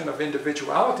cultivation of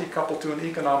individuality coupled to an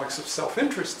economics of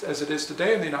self-interest as it is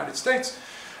today in the United States,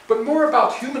 but more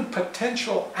about human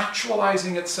potential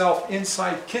actualizing itself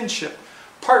inside kinship,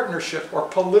 partnership, or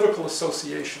political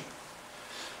association.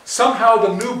 Somehow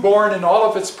the newborn in all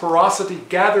of its porosity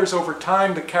gathers over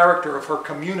time the character of her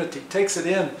community, takes it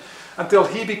in until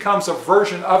he becomes a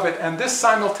version of it, and this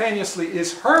simultaneously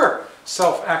is her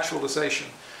self-actualization.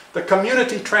 The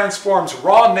community transforms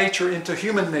raw nature into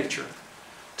human nature.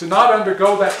 To not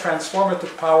undergo that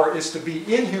transformative power is to be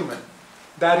inhuman.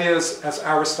 That is, as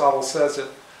Aristotle says it,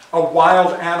 a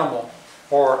wild animal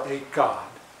or a god.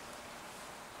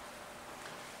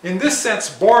 In this sense,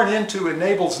 born into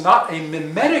enables not a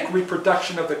mimetic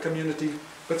reproduction of the community,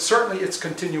 but certainly its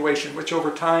continuation, which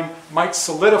over time might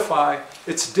solidify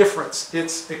its difference,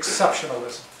 its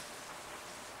exceptionalism.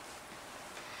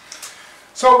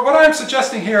 So what I'm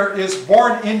suggesting here is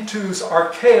born into's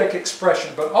archaic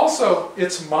expression, but also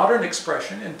its modern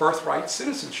expression in birthright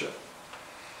citizenship.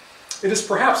 It is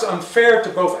perhaps unfair to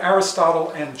both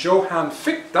Aristotle and Johann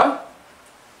Fichte,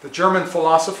 the German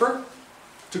philosopher,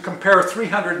 to compare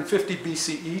 350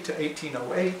 BCE to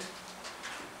 1808.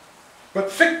 But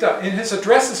Fichte, in his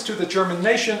addresses to the German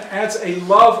nation, adds a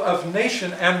love of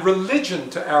nation and religion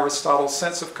to Aristotle's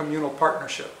sense of communal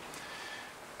partnership.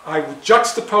 I would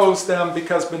juxtapose them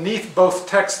because beneath both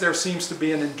texts there seems to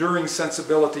be an enduring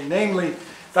sensibility, namely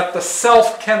that the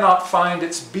self cannot find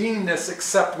its beingness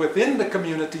except within the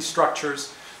community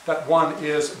structures that one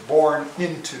is born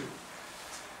into.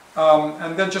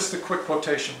 And then just a quick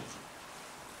quotation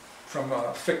from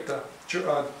Fichte,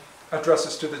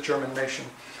 addresses to the German nation.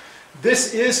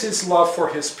 This is his love for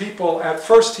his people. At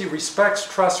first he respects,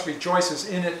 trusts, rejoices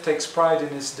in it, takes pride in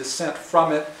his descent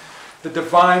from it. The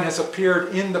divine has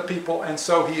appeared in the people, and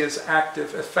so he is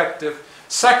active, effective,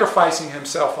 sacrificing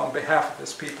himself on behalf of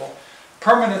his people.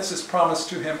 Permanence is promised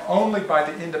to him only by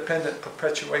the independent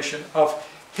perpetuation of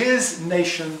his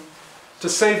nation. To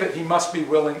save it, he must be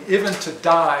willing even to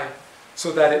die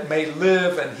so that it may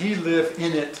live and he live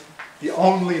in it, the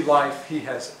only life he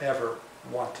has ever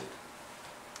wanted.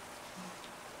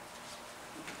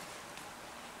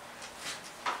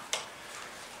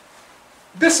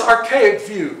 This archaic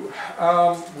view,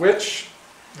 which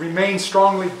remains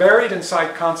strongly buried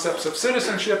inside concepts of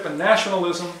citizenship and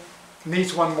nationalism,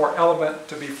 needs one more element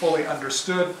to be fully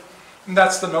understood, and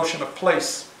that's the notion of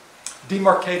place,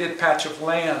 demarcated patch of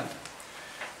land.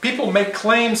 People make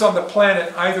claims on the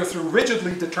planet either through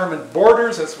rigidly determined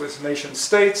borders, as with nation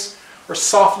states, or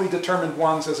softly determined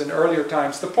ones, as in earlier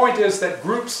times. The point is that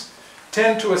groups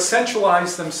tend to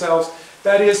essentialize themselves,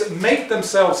 that is, make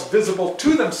themselves visible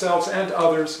to themselves and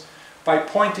others by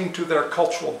pointing to their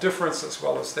cultural difference as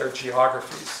well as their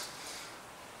geographies.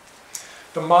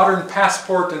 The modern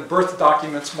passport and birth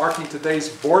documents marking today's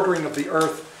bordering of the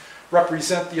earth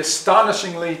represent the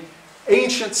astonishingly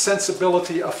ancient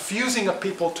sensibility of fusing a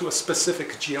people to a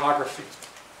specific geography.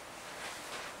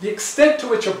 The extent to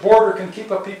which a border can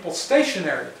keep a people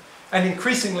stationary, and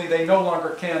increasingly they no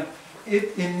longer can,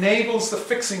 it enables the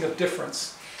fixing of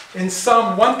difference. In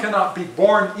some, one cannot be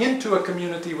born into a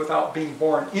community without being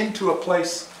born into a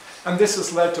place, and this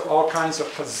has led to all kinds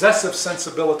of possessive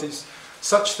sensibilities,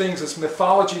 such things as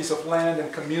mythologies of land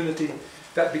and community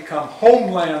that become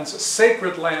homelands,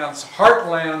 sacred lands,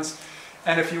 heartlands,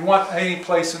 and if you want any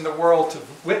place in the world to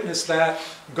witness that,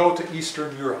 go to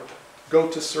Eastern Europe, go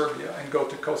to Serbia, and go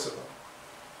to Kosovo.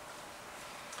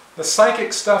 The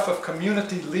psychic stuff of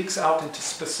community leaks out into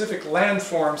specific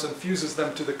landforms and fuses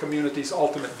them to the community's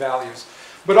ultimate values.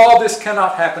 But all this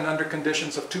cannot happen under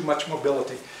conditions of too much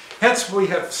mobility. Hence we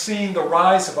have seen the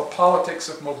rise of a politics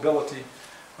of mobility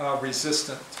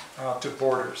resistant to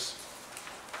borders.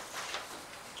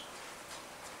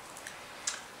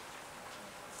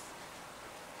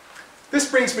 This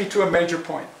brings me to a major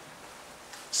point.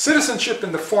 Citizenship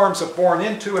in the forms of born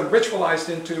into and ritualized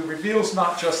into reveals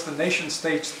not just the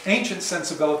nation-state's ancient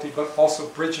sensibility, but also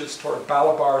bridges toward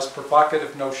Balibar's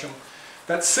provocative notion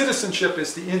that citizenship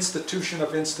is the institution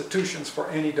of institutions for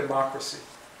any democracy.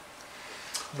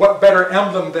 What better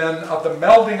emblem, then, of the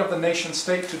melding of the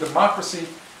nation-state to democracy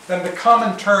than the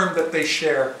common term that they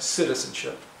share,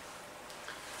 citizenship?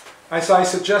 As I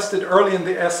suggested early in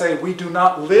the essay, we do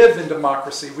not live in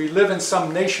democracy. We live in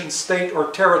some nation-state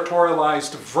or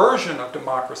territorialized version of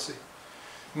democracy.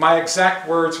 My exact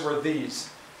words were these: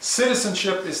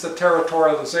 citizenship is the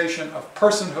territorialization of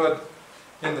personhood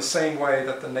in the same way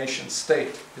that the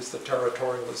nation-state is the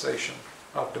territorialization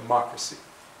of democracy.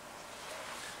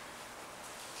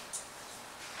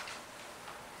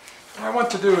 What I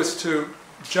want to do is to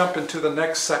jump into the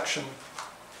next section,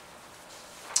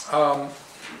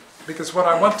 because what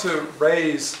I want to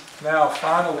raise now,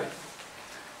 finally,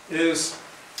 is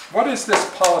what is this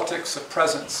politics of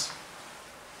presence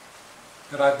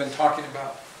that I've been talking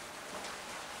about?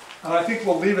 And I think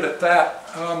we'll leave it at that.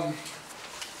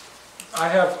 I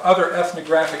have other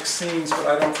ethnographic scenes, but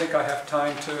I don't think I have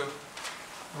time to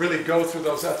really go through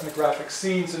those ethnographic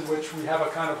scenes in which we have a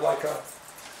kind of like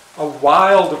a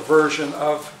wild version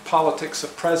of politics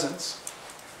of presence.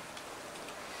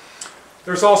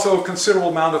 There's also a considerable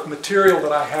amount of material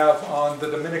that I have on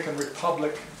the Dominican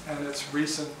Republic and its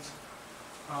recent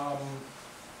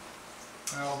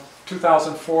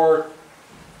 2004,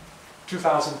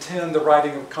 2010, the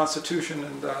writing of a constitution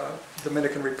in the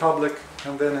Dominican Republic,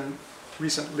 and then in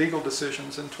recent legal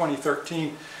decisions in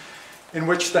 2013, in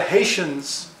which the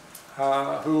Haitians,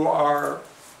 who are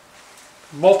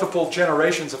multiple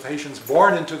generations of Haitians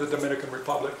born into the Dominican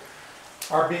Republic,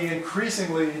 are being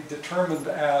increasingly determined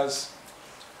as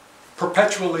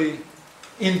perpetually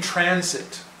in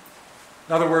transit.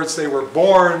 In other words, they were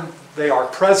born, they are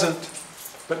present,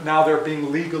 but now they're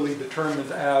being legally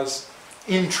determined as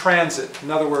in transit.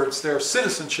 In other words, their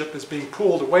citizenship is being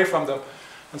pulled away from them,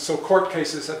 and so court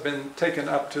cases have been taken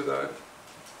up to the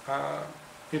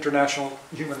international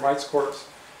human rights courts,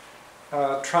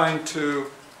 trying to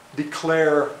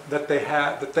declare that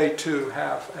they too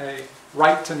have a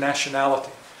right to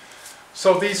nationality.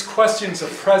 So these questions of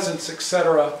presence,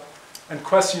 etc., and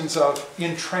questions of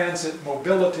in-transit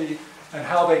mobility and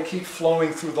how they keep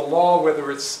flowing through the law,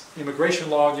 whether it's immigration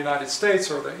law in the United States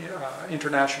or the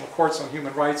international courts on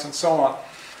human rights and so on.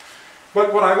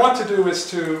 But what I want to do is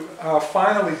to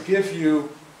finally give you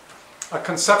a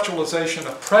conceptualization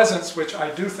of presence, which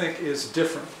I do think is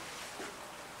different.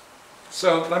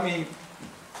 So let me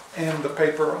end the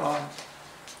paper on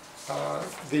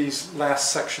these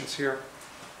last sections here.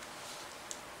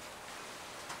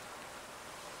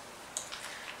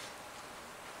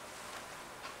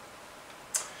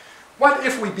 What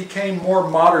if we became more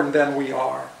modern than we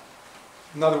are?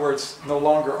 In other words, no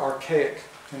longer archaic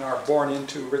in our born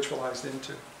into, ritualized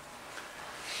into.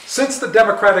 Since the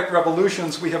democratic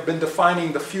revolutions, we have been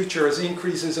defining the future as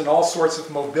increases in all sorts of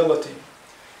mobility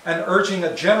and urging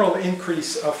a general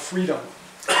increase of freedom.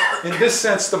 In this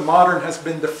sense, the modern has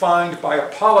been defined by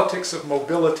a politics of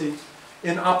mobility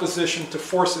in opposition to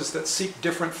forces that seek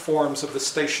different forms of the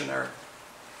stationary.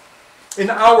 In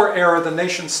our era, the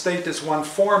nation-state is one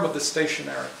form of the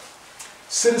stationary.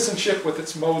 Citizenship with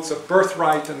its modes of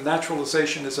birthright and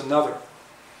naturalization is another.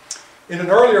 In an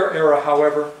earlier era,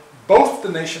 however, both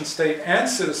the nation-state and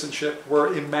citizenship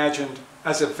were imagined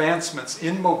as advancements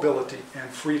in mobility and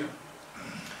freedom.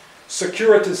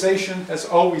 Securitization has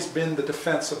always been the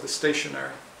defense of the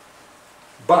stationary.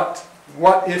 But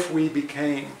what if we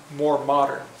became more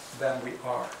modern than we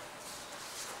are?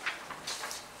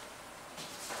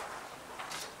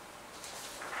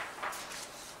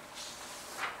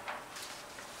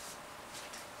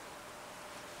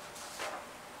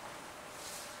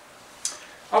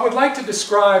 I would like to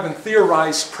describe and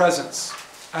theorize presence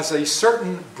as a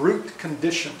certain brute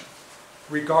condition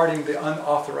regarding the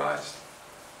unauthorized.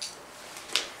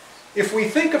 If we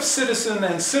think of citizen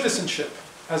and citizenship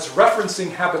as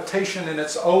referencing habitation in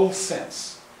its old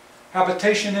sense,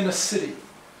 habitation in a city,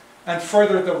 and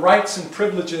further the rights and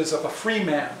privileges of a free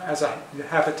man as a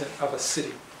inhabitant of a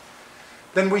city,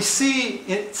 then we see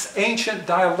its ancient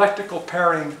dialectical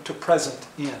pairing to present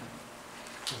in,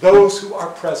 those who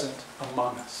are present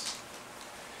among us.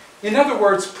 In other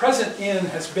words, present in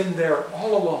has been there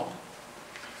all along.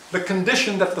 The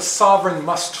condition that the sovereign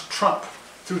must trump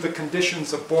through the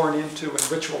conditions of born into and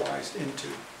ritualized into,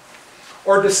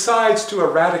 or decides to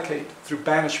eradicate through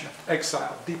banishment,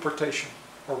 exile, deportation,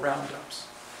 or roundups.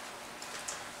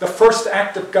 The first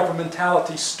act of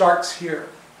governmentality starts here.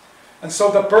 And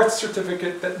so the birth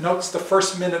certificate that notes the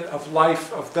first minute of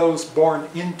life of those born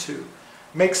into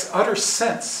makes utter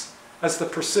sense as the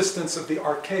persistence of the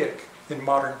archaic in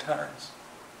modern terms.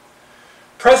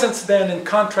 Presence then, in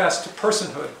contrast to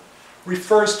personhood,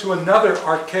 refers to another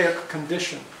archaic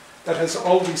condition that has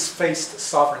always faced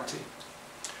sovereignty.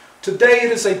 Today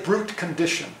it is a brute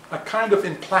condition, a kind of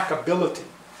implacability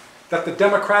that the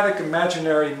democratic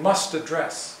imaginary must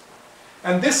address.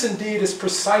 And this indeed is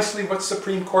precisely what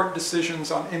Supreme Court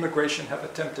decisions on immigration have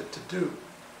attempted to do.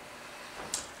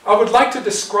 I would like to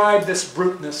describe this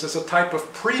bruteness as a type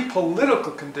of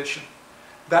pre-political condition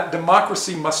that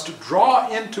democracy must draw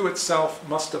into itself,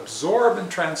 must absorb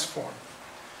and transform,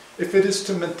 if it is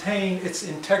to maintain its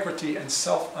integrity and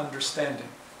self-understanding.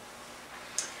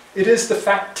 It is the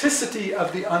facticity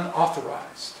of the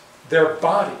unauthorized, their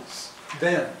bodies,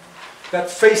 then, that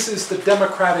faces the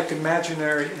democratic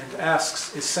imaginary and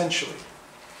asks essentially,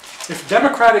 if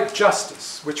democratic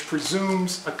justice, which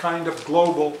presumes a kind of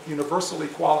global universal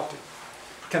equality,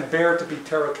 can bear to be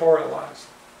territorialized.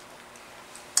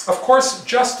 Of course,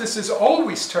 justice is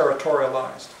always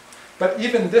territorialized, but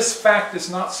even this fact is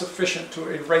not sufficient to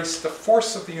erase the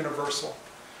force of the universal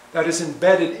that is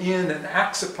embedded in and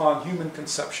acts upon human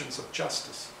conceptions of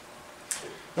justice.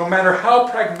 No matter how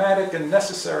pragmatic and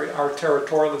necessary our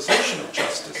territorialization of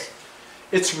justice,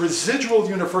 its residual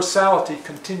universality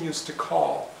continues to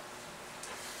call.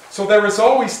 So there is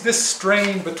always this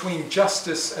strain between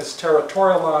justice as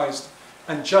territorialized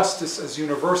and justice as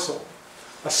universal,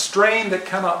 a strain that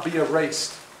cannot be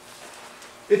erased.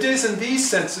 It is in these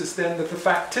senses, then, that the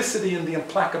facticity and the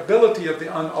implacability of the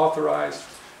unauthorized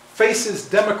faces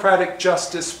democratic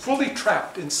justice fully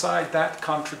trapped inside that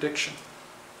contradiction.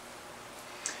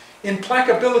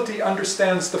 Implacability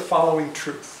understands the following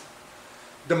truth.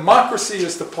 Democracy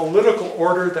is the political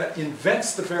order that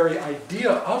invents the very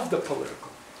idea of the political.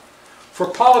 For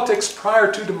politics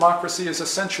prior to democracy is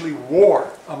essentially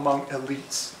war among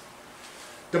elites.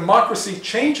 Democracy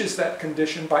changes that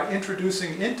condition by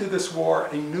introducing into this war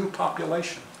a new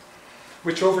population,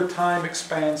 which over time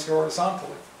expands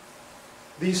horizontally.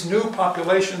 these new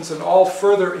populations and all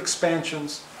further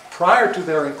expansions prior to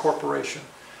their incorporation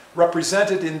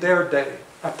represented in their day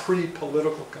a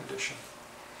pre-political condition.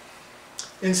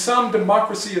 In some,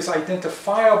 democracy is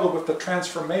identifiable with the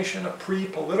transformation of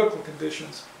pre-political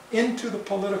conditions into the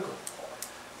political,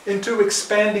 into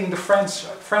expanding the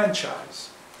franchise.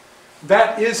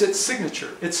 That is its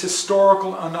signature, its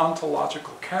historical and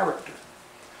ontological character.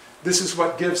 This is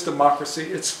what gives democracy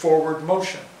its forward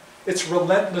motion, its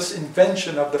relentless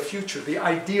invention of the future, the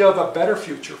idea of a better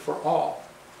future for all.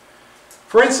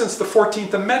 For instance, the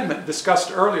 14th Amendment,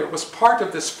 discussed earlier, was part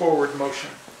of this forward motion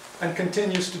and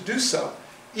continues to do so,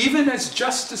 even as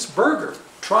Justice Burger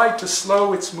tried to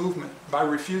slow its movement by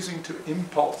refusing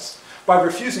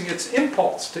its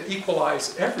impulse to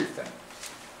equalize everything.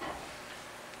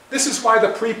 This is why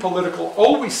the pre-political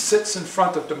always sits in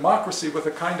front of democracy with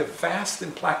a kind of vast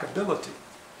implacability.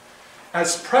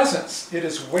 As presence, it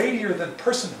is weightier than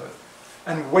personhood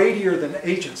and weightier than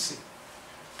agency.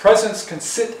 Presence can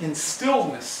sit in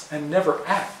stillness and never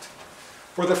act,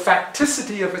 for the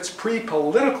facticity of its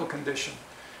pre-political condition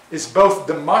is both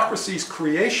democracy's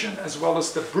creation as well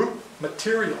as the brute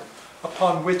material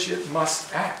upon which it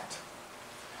must act.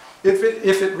 If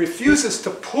it refuses to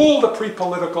pull the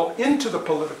pre-political into the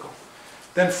political,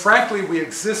 then frankly we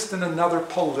exist in another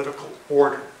political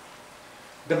order.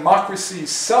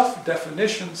 Democracy's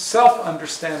self-definition,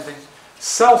 self-understanding,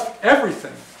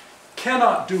 self-everything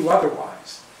cannot do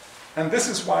otherwise. And this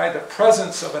is why the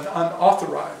presence of an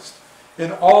unauthorized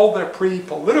in all their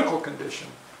pre-political condition,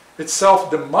 itself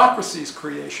democracy's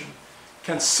creation,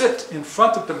 can sit in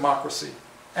front of democracy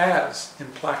as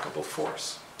implacable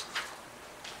force.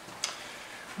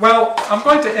 Well, I'm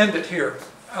going to end it here.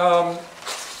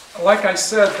 Like I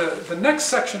said, the next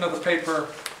section of the paper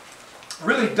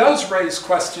really does raise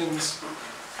questions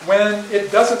when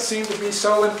it doesn't seem to be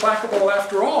so implacable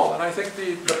after all. And I think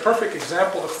the perfect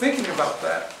example of thinking about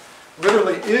that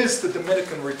literally is the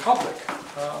Dominican Republic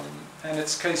and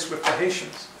its case with the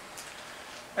Haitians.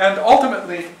 And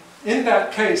ultimately, in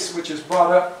that case, which is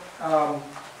brought up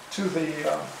to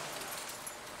the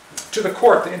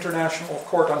court, the International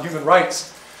Court on Human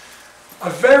Rights, a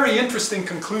very interesting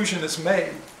conclusion is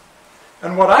made.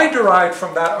 And what I derived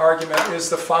from that argument is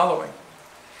the following: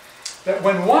 that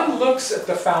when one looks at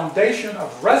the foundation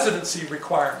of residency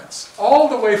requirements, all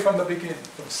the way from the beginning,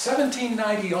 from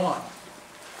 1790 on,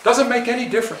 doesn't make any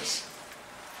difference.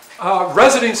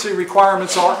 Residency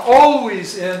requirements are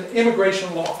always in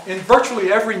immigration law, in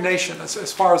virtually every nation,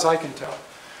 as far as I can tell.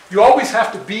 You always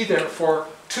have to be there for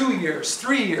 2 years,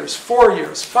 3 years, 4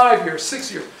 years, 5 years,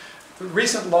 6 years. The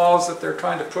recent laws that they're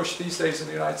trying to push these days in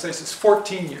the United States is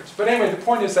 14 years. But anyway, the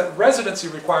point is that residency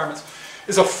requirements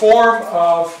is a form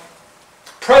of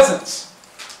presence.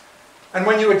 And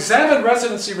when you examine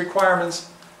residency requirements,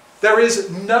 there is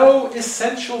no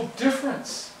essential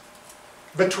difference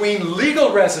between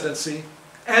legal residency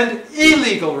and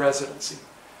illegal residency.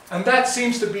 And that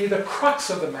seems to be the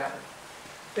crux of the matter.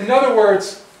 In other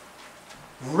words,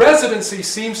 residency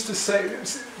seems to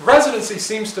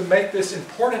make this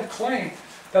important claim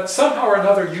that somehow or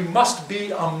another you must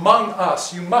be among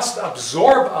us, you must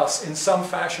absorb us in some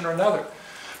fashion or another.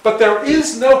 But there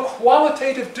is no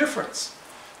qualitative difference.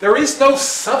 There is no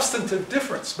substantive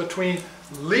difference between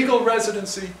legal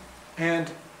residency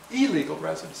and illegal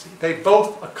residency. They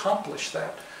both accomplish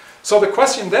that. So the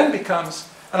question then becomes,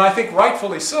 and I think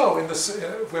rightfully so, in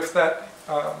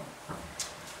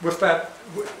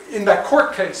that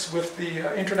court case with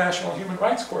the International Human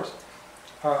Rights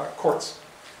courts,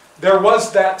 there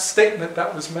was that statement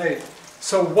that was made.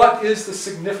 So what is the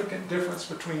significant difference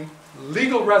between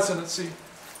legal residency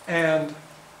and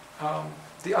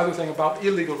the other thing about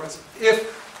illegal residency?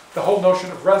 If the whole notion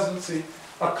of residency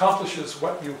accomplishes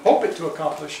what you hope it to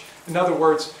accomplish, in other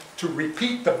words, to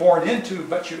repeat the born into,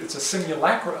 but it's a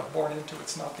simulacra of born into,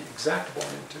 it's not the exact born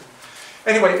into.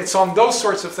 Anyway, it's on those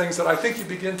sorts of things that I think you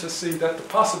begin to see that the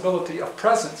possibility of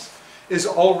presence is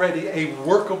already a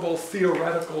workable,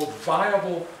 theoretical,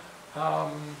 viable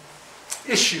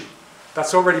issue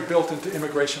that's already built into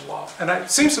immigration law. And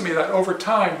it seems to me that over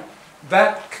time,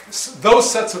 those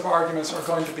sets of arguments are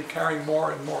going to be carrying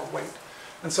more and more weight.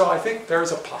 And so I think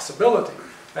there's a possibility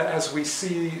that as we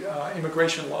see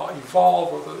immigration law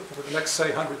evolve over the next,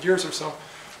 say, 100 years or so,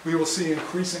 we will see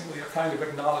increasingly a kind of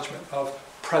acknowledgement of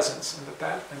presence, and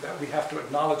that we have to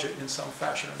acknowledge it in some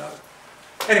fashion or another.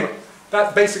 Anyway,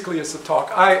 that basically is the talk.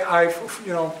 I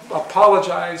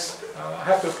apologize. I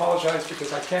have to apologize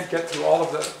because I can't get through all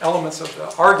of the elements of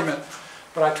the argument,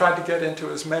 but I tried to get into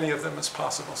as many of them as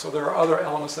possible. So there are other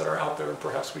elements that are out there, and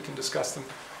perhaps we can discuss them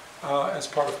as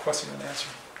part of question and answer.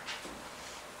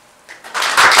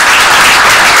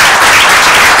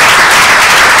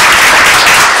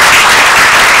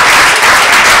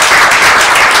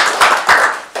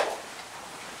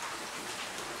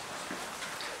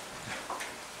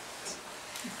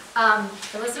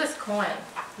 Elizabeth Cohen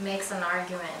makes an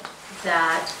argument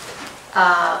that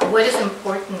what is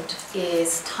important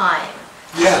is time.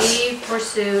 Yes. She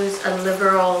pursues a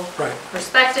liberal Right.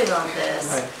 perspective on this,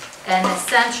 Right. and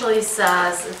essentially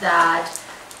says that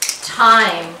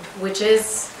time, which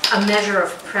is a measure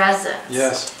of presence,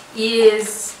 Yes.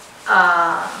 is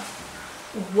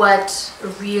what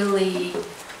really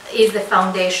is the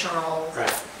foundational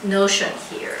Right. notion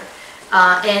here.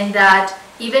 And that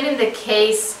even in the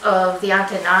case of the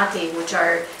Antenati, which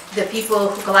are the people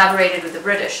who collaborated with the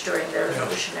British during the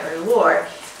Revolutionary War,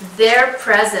 their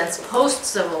presence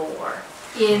post-Civil War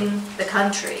in the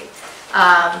country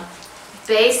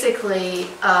basically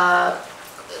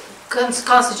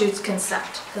constitutes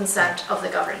consent of the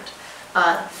governed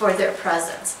for their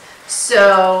presence.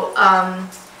 So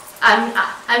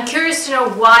I'm curious to know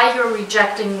why you're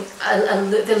rejecting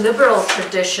the liberal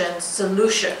tradition's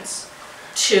solutions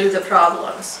to the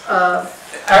problems of...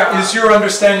 Is your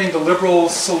understanding the liberal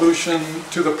solution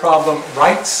to the problem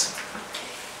rights?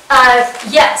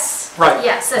 Yes. Right.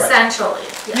 Yes, right. essentially.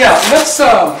 Yes.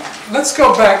 Yeah, let's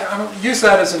go back, use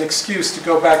that as an excuse to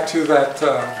go back to that,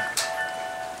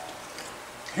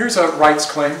 here's a rights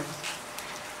claim.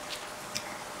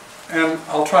 And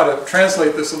I'll try to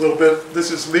translate this a little bit.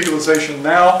 This is legalization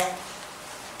now.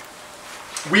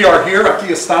 We are here, aquí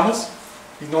estamos,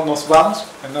 y no nos vamos.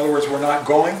 In other words, we're not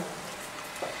going.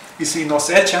 Y si nos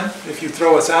echan, if you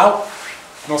throw us out,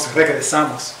 nos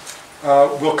regresamos.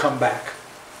 We'll come back.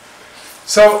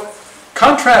 So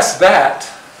contrast that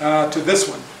to this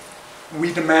one.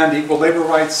 We demand equal labor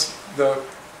rights,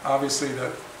 obviously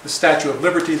the Statue of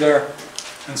Liberty there,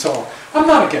 and so on. I'm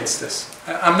not against this.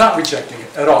 I'm not rejecting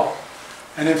it at all.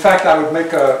 And in fact, I would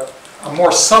make a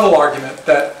more subtle argument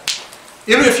that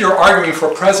even if you're arguing for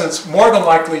presence, more than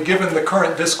likely, given the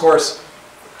current discourse,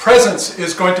 presence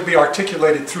is going to be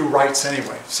articulated through rights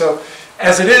anyway. So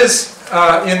as it is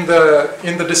in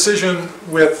the decision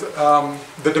with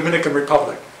the Dominican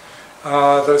Republic,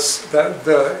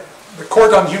 the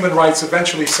Court on Human Rights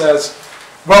eventually says,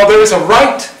 well, there is a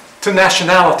right to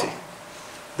nationality.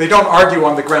 They don't argue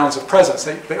on the grounds of presence.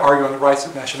 They argue on the rights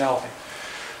of nationality.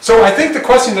 So I think the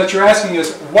question that you're asking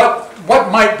is,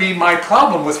 what might be my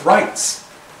problem with rights?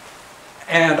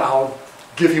 And I'll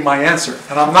give you my answer.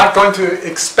 And I'm not going to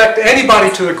expect anybody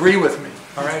to agree with me,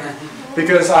 all right?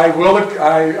 Because I will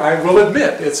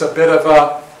admit it's a bit of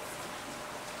a,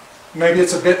 maybe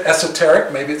it's a bit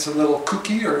esoteric, maybe it's a little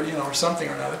kooky or, or something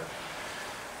or another.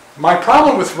 My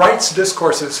problem with rights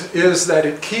discourses is that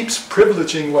it keeps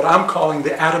privileging what I'm calling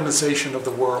the atomization of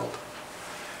the world.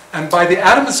 And by the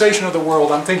atomization of the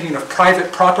world, I'm thinking of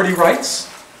private property rights.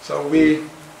 So we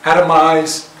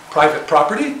atomize private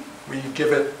property, we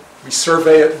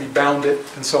survey it, we bound it,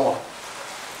 and so on.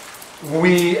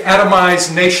 We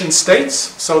atomize nation states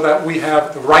so that we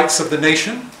have the rights of the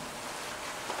nation.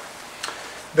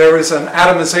 There is an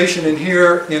atomization in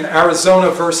here in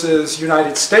Arizona versus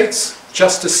United States.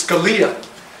 Justice Scalia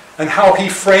and how he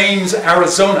frames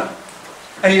Arizona.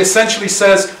 And he essentially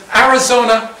says,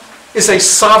 Arizona is a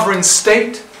sovereign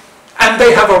state and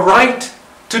they have a right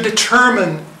to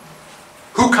determine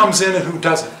who comes in and who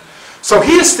doesn't. So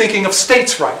he is thinking of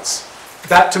states' rights.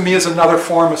 That to me is another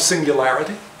form of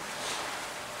singularity.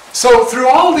 So through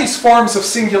all these forms of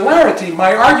singularity,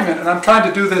 my argument, and I'm trying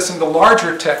to do this in the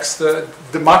larger text, the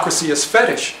democracy as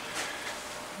fetish,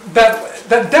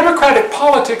 that democratic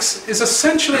politics is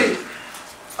essentially,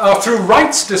 through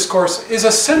rights discourse, is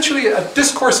essentially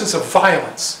discourses of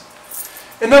violence.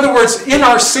 In other words, in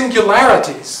our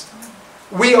singularities,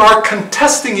 we are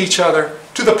contesting each other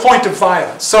to the point of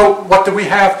violence. So what do we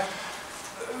have?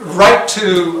 Right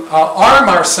to arm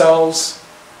ourselves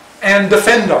and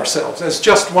defend ourselves as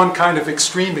just one kind of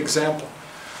extreme example.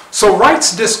 So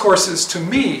rights discourses, to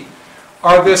me,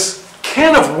 are this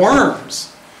can of worms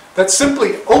that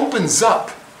simply opens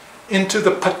up into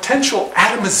the potential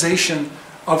atomization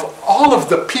of all of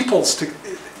the peoples,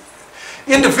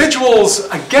 individuals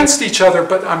against each other,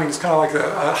 but I mean, it's kind of like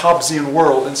a Hobbesian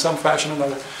world in some fashion or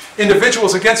another.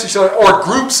 Individuals against each other, or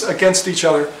groups against each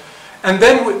other. And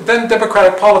then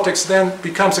democratic politics then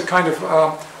becomes a kind of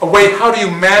a way, how do you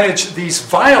manage these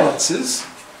violences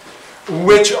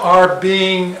which are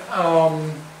being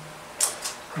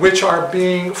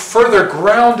further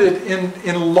grounded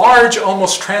in large,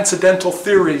 almost transcendental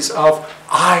theories of,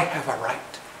 I have a right.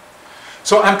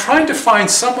 So I'm trying to find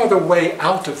some other way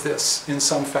out of this in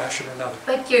some fashion or another.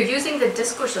 But you're using the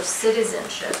discourse of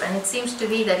citizenship, and it seems to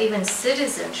me that even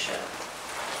citizenship,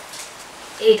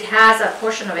 it has a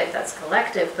portion of it that's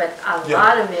collective, but a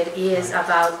lot of it is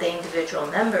about the individual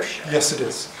membership. Yes, it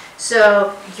is.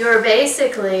 So you're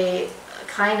basically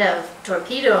kind of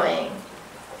torpedoing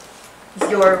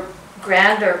your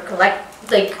grander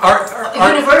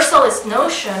universalist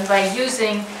notion by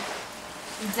using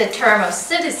the term of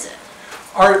citizen.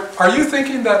 Are you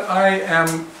thinking that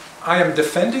I am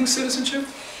defending citizenship?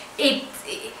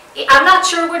 I'm not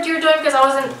sure what you're doing because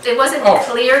it wasn't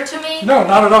clear to me. No,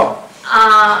 not at all.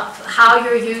 How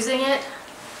you're using it.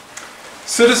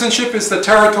 Citizenship is the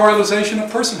territorialization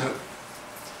of personhood.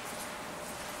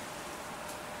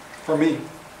 For me.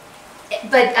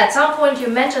 But at some point you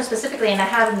mentioned specifically, and I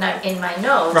have in my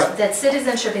notes, right, that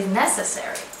citizenship is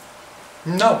necessary.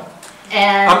 No.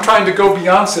 And I'm trying to go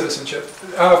beyond citizenship.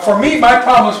 For me, my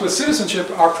problems with citizenship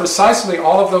are precisely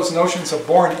all of those notions of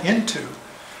born into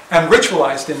and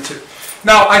ritualized into.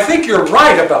 Now, I think you're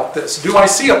right about this. Do I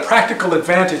see a practical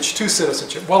advantage to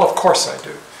citizenship? Well, of course I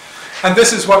do. And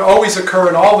this is what always occurs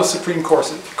in all the Supreme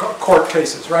Court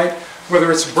cases, right?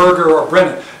 Whether it's Berger or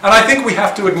Brennan. And I think we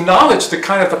have to acknowledge the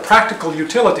kind of the practical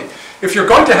utility. If you're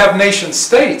going to have nation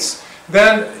states,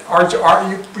 then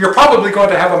you're probably going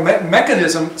to have a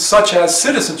mechanism such as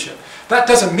citizenship. That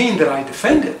doesn't mean that I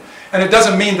defend it. And it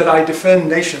doesn't mean that I defend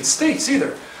nation states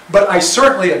either. But I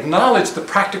certainly acknowledge the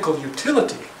practical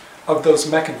utility of those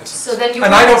mechanisms. So then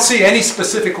and I don't see any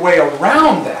specific way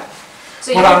around that.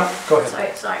 So go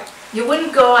ahead. Sorry. You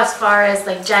wouldn't go as far as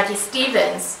like Jackie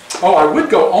Stevens. Oh, I would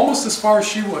go almost as far as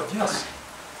she would, yes.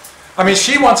 I mean,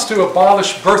 she wants to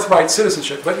abolish birthright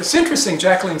citizenship. But it's interesting,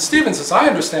 Jacqueline Stevens, as I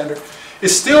understand her,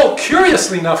 is still,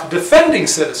 curiously enough, defending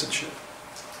citizenship.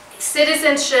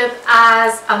 Citizenship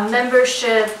as a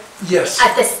membership yes,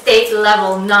 at the state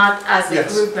level, not as a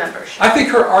yes, group membership. I think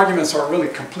her arguments are really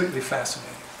completely fascinating.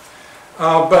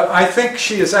 But I think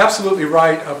she is absolutely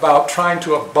right about trying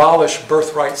to abolish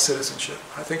birthright citizenship.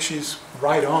 I think she's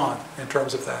right on in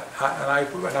terms of that,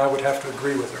 and I would have to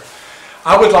agree with her.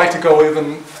 I would like to go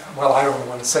even, well, I don't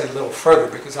want to say a little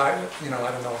further because I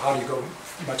don't know how do you go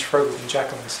much further than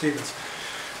Jacqueline Stevens.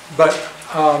 But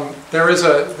there is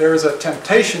a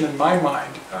temptation in my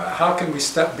mind. How can we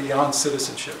step beyond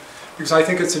citizenship? Because I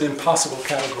think it's an impossible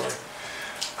category.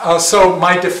 So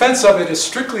my defense of it is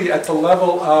strictly at the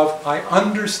level of I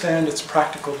understand its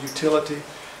practical utility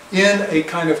in a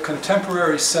kind of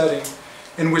contemporary setting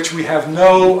in which we have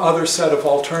no other set of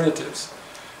alternatives.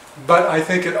 But I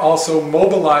think it also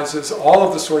mobilizes all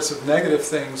of the sorts of negative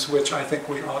things which I think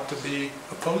we ought to be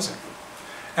opposing.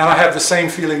 And I have the same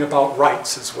feeling about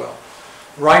rights as well.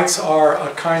 Rights are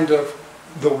a kind of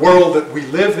the world that we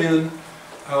live in.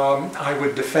 I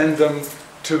would defend them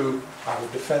I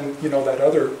would defend, that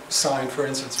other sign, for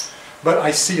instance. But I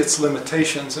see its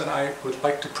limitations, and I would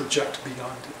like to project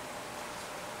beyond it.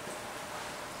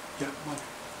 Yeah, Mike.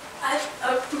 I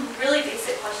have a really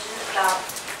basic question about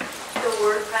the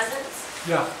word presence.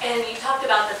 Yeah. And you talked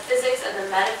about the physics and the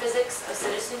metaphysics of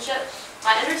citizenship.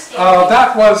 My understanding...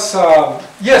 that was,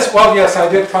 yes, I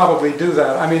did probably do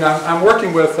that. I mean, I'm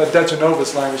working with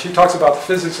Dejanova's language. He talks about the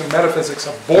physics and metaphysics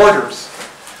of borders.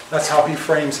 That's how he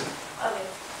frames it. Okay.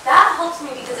 That helps me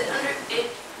because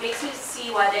it makes me see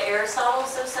why the Aristotle is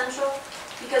so central.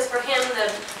 Because for him, the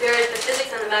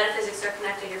physics and the metaphysics are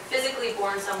connected. You're physically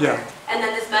born somewhere, and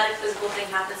then this metaphysical thing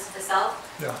happens to the self.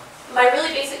 Yeah. My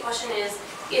really basic question is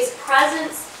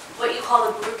presence what you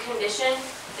call the brute condition?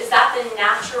 Is that the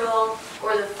natural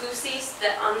or the physis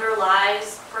that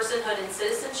underlies personhood and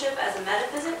citizenship as a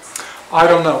metaphysics? I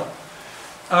don't know.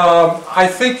 I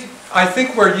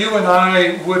think where you and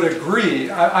I would agree,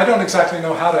 I don't exactly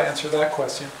know how to answer that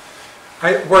question.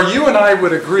 Where you and I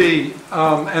would agree,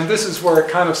 and this is where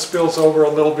it kind of spills over a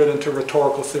little bit into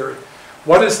rhetorical theory.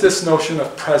 What is this notion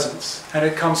of presence? And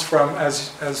it comes from,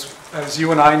 as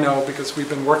you and I know, because we've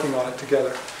been working on it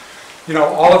together,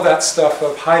 all of that stuff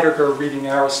of Heidegger reading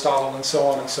Aristotle and so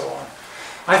on and so on.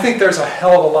 I think there's a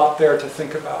hell of a lot there to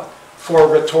think about for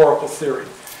rhetorical theory.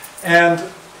 And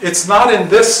it's not in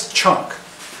this chunk.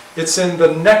 It's in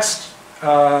the next,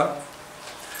 I'm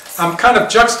kind of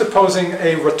juxtaposing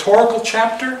a rhetorical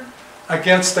chapter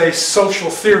against a social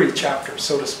theory chapter,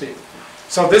 so to speak.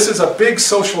 So this is a big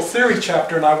social theory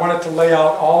chapter, and I wanted to lay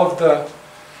out all of the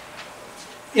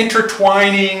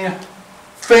intertwining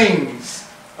things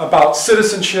about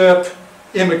citizenship,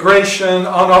 immigration,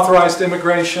 unauthorized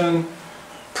immigration,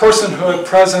 personhood,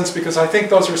 presence, because I think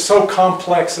those are so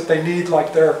complex that they need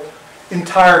like their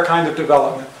entire kind of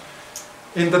development.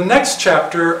 In the next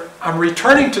chapter, I'm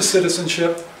returning to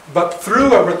citizenship, but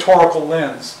through a rhetorical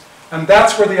lens. And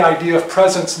that's where the idea of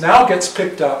presence now gets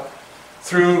picked up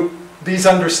through these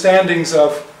understandings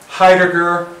of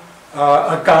Heidegger,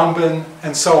 Agamben,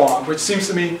 and so on, which seems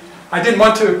to me, I didn't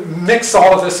want to mix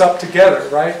all of this up together,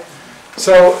 right?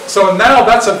 So now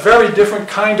that's a very different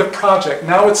kind of project.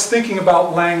 Now it's thinking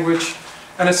about language,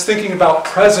 and it's thinking about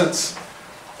presence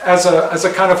as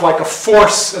a kind of like a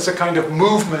force, as a kind of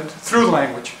movement through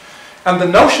language. And the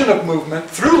notion of movement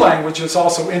through language is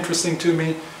also interesting to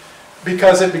me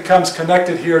because it becomes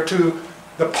connected here to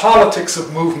the politics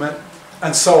of movement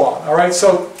and so on. All right,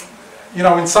 so, you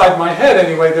know, inside my head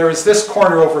anyway, there is this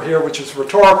corner over here which is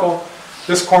rhetorical,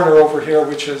 this corner over here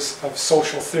which is of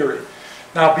social theory.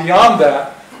 Now beyond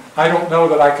that, I don't know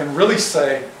that I can really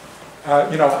say,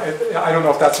 you know, I don't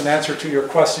know if that's an answer to your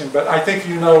question, but I think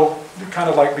you know, kind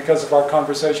of like because of our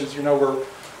conversations, you know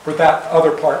where that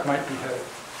other part might be headed.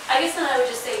 I guess then I would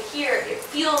just say here, it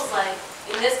feels like,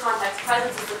 in this context,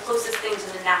 presence is the closest thing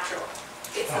to the natural.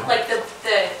 It's like the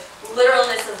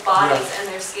literalness of bodies and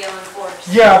their scale and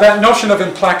force. Yeah, that notion of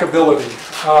implacability.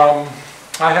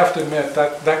 I have to admit,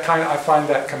 that kind of, I find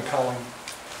that compelling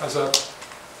as a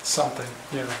something,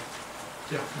 you know.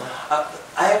 Yeah.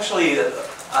 I actually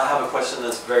I have a question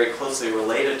that's very closely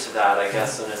related to that, I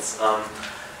guess, and it's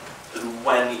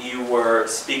when you were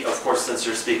of course, since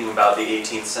you're speaking about the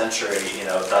 18th century, you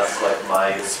know, that's like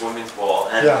my swimming pool,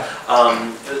 and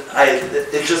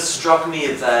it just struck me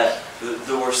that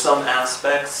there were some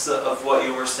aspects of what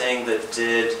you were saying that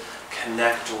did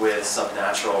connect with some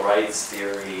natural rights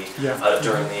theory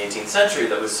during the 18th century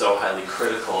that was so highly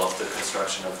critical of the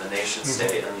construction of the nation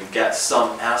state, and you get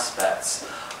some aspects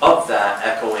of that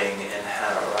echoing in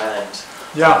Hannah Arendt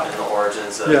in the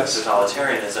origins of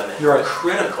totalitarianism and a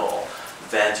critical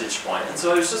vantage point. And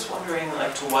so I was just wondering,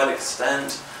 like, to what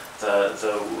extent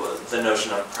the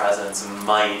notion of presence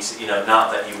might, you know,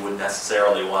 not that you would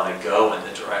necessarily want to go in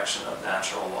the direction of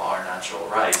natural law or natural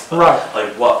rights, but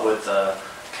like what would the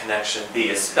connection be,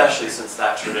 especially since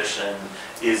that tradition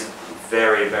is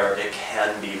very, it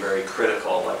can be very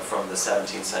critical, like from the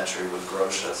 17th century with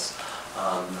Grotius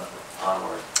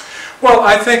onward. Well,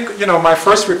 I think, you know, my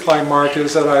first reply, Mark,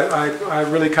 is that I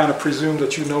really kind of presume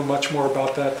that you know much more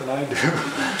about that than I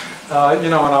do. You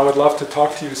know, and I would love to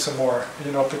talk to you some more,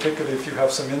 you know, particularly if you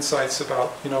have some insights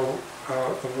about, you know,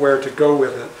 where to go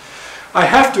with it. I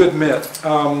have to admit,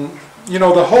 you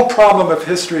know, the whole problem of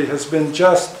history has been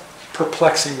just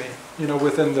perplexing me, you know,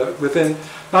 within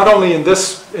not only in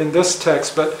this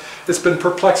text, but it's been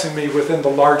perplexing me within the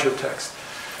larger text.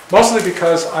 Mostly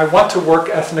because I want to work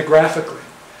ethnographically.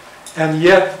 And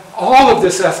yet, all of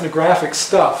this ethnographic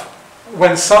stuff,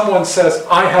 when someone says,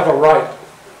 I have a right,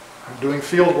 I'm doing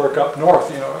field work up north,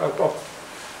 you know,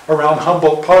 around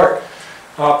Humboldt Park.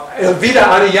 Elvira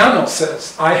Arellano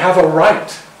says, I have a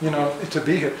right, you know, to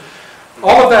be here.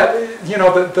 All of that, you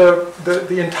know,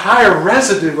 the entire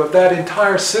residue of that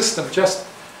entire system just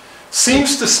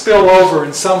seems to spill over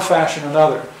in some fashion or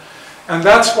another. And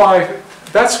that's one of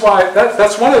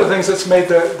the things that's made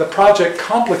the project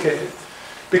complicated.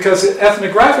 Because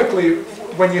ethnographically,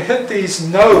 when you hit these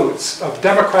nodes of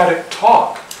democratic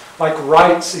talk, like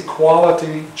rights,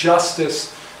 equality,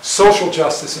 justice, social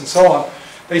justice, and so on,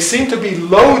 they seem to be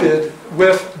loaded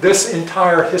with this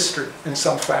entire history in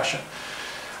some fashion.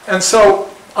 And so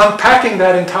unpacking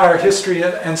that entire history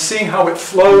and seeing how it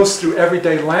flows through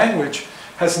everyday language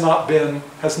has not been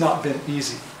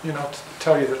easy, you know, to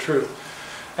tell you the truth.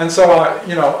 And so,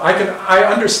 you know, I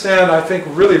understand, I think,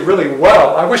 really, really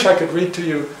well. I wish I could read to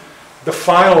you the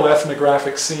final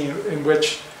ethnographic scene in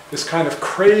which this kind of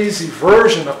crazy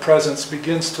version of presence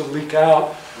begins to leak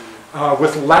out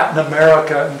with Latin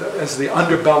America as the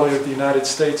underbelly of the United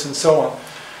States and so on.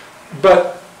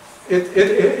 But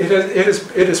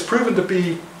it has proven to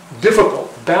be difficult,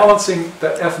 balancing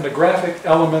the ethnographic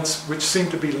elements which seem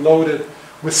to be loaded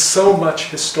with so much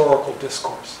historical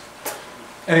discourse.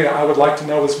 Anyway, I would like to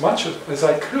know as much as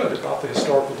I could about the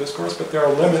historical discourse, but there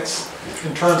are limits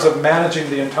in terms of managing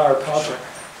the entire project.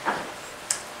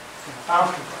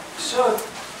 So,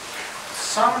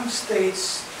 some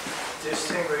states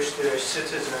distinguish their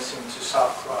citizens into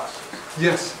subclasses.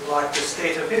 Yes. Like the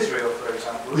state of Israel, for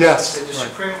example. Yes. The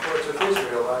Supreme Court of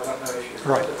Israel, I don't know if you've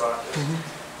heard about this,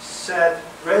 said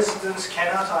residents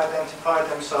cannot identify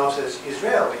themselves as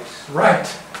Israelis. Right.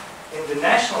 In the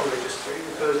national registry,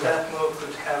 because that move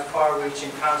could have far-reaching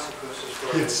consequences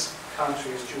for the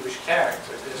country's Jewish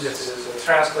character. This is a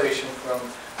translation from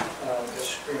the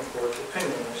Supreme Court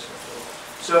opinion or something.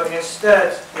 So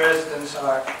instead, residents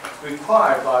are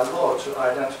required by law to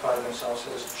identify themselves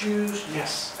as Jews,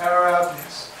 Arab,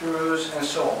 Druze, and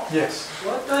so on. Yes.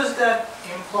 What does that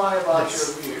imply about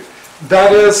your view?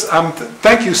 That is,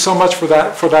 thank you so much for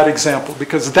that example,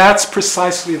 because that's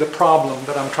precisely the problem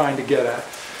that I'm trying to get at.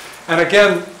 And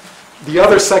again, The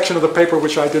other section of the paper,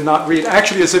 which I did not read,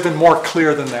 actually is even more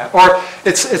clear than that. Or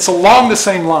it's along the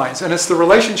same lines, and it's the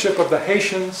relationship of the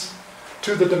Haitians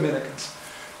to the Dominicans.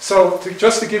 So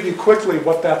just to give you quickly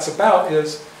what that's about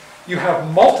is, you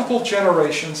have multiple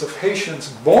generations of Haitians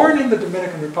born in the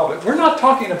Dominican Republic. We're not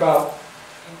talking about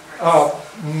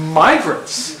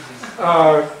migrants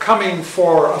coming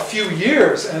for a few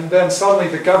years and then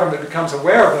suddenly the government becomes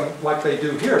aware of them like they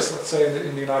do here, so let's say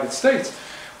in the United States.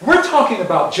 We're talking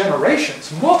about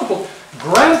generations, multiple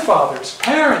grandfathers,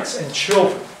 parents, and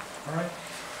children. All right?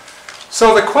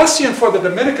 So the question for the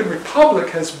Dominican Republic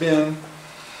has been,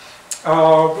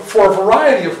 for a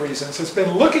variety of reasons, has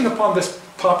been looking upon this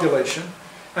population,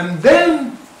 and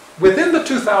then within the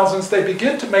 2000s they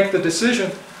begin to make the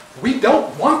decision, we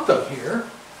don't want them here.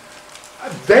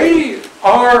 They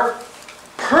are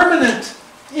permanent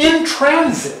in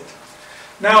transit.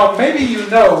 Now, maybe you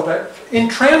know that in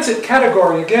transit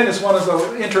category, again, is one of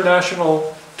the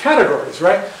international categories,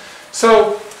 right?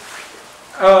 So,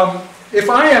 if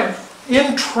I am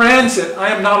in transit, I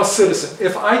am not a citizen.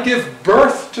 If I give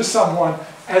birth to someone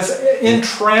as in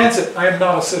transit, I am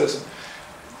not a citizen.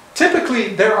 Typically,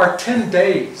 there are 10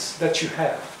 days that you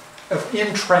have of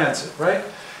in transit, right?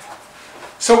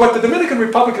 So what the Dominican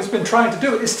Republic has been trying to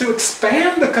do is to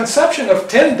expand the conception of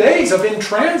 10 days of in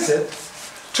transit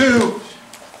to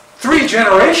 3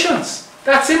 generations.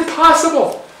 That's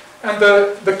impossible. And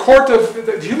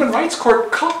the Human Rights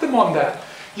Court caught them on that.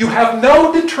 You have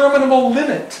no determinable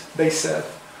limit, they said,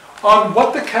 on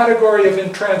what the category of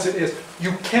in transit is.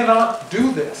 You cannot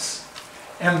do this.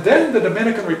 And then the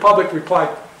Dominican Republic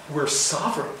replied, we're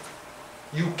sovereign.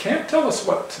 You can't tell us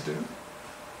what to do.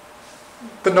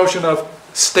 The notion of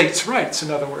states' rights, in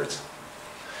other words.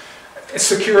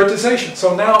 Securitization.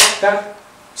 So now that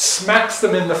smacks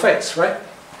them in the face, right?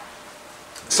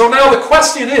 So now the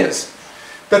question is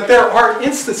that there are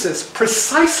instances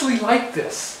precisely like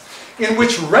this in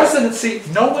which residency,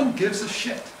 no one gives a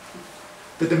shit.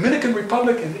 The Dominican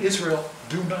Republic and Israel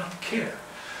do not care.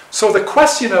 So the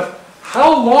question of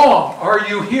how long are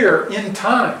you here in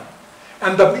time,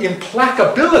 and the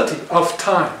implacability of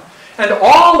time, and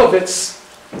all of its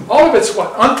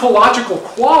what? Ontological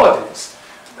qualities.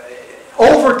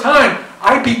 Over time,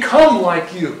 I become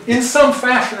like you in some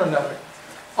fashion or another.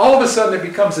 All of a sudden it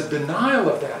becomes a denial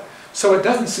of that. So it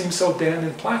doesn't seem so damn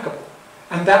implacable.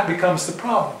 And that becomes the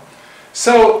problem.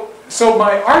 So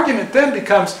my argument then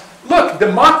becomes, look,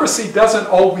 democracy doesn't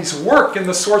always work in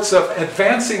the sorts of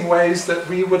advancing ways that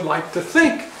we would like to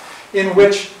think, in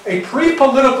which a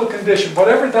pre-political condition,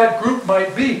 whatever that group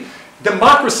might be,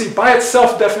 democracy by its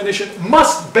self-definition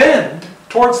must bend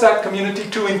towards that community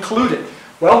to include it.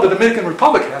 Well, the Dominican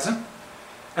Republic hasn't,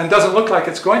 and doesn't look like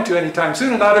it's going to anytime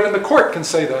soon, and not even the court can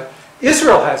say that.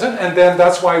 Israel hasn't, and then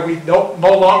that's why we no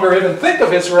longer even think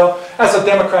of Israel as a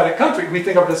democratic country. We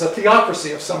think of it as a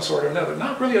theocracy of some sort or another,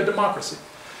 not really a democracy.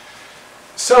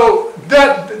 So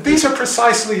these are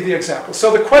precisely the examples.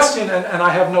 So the question, and I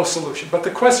have no solution, but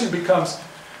the question becomes,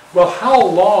 well, how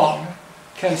long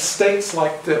can states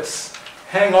like this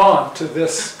hang on to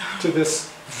this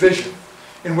vision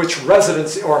in which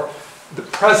residency or the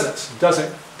presence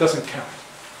doesn't count?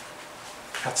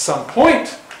 At some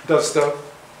point, does the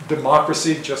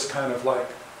democracy just kind of like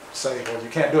say, well, you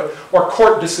can't do it? Or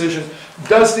court decision,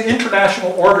 does the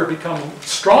international order become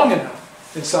strong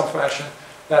enough in some fashion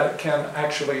that it can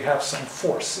actually have some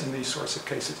force in these sorts of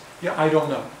cases? Yeah, I don't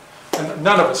know. And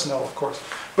none of us know, of course.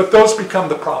 But those become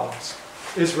the problems.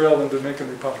 Israel and the Dominican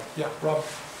Republic. Yeah, Rob?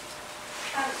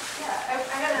 I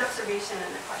got an observation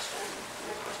and a question.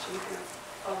 My question kind of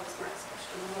follows Mark's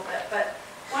question a little bit. But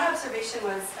one observation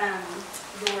was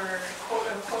your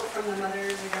quote from the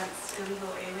Mothers Against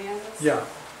Illegal Aliens. Yeah.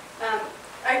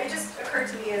 It just occurred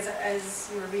to me as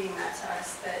you were reading that to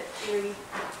us that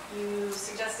you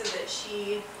suggested that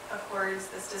she accords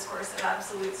this discourse of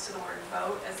absolutes to the word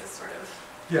vote as a sort of...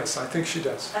 Yes, I think she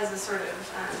does. As a sort of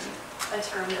a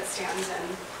term that stands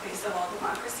in place of all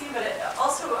democracy. But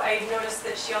I noticed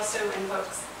that she also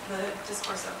invokes the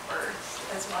discourse of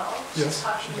birth as well. She's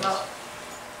talking about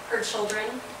her children.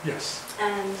 Yes.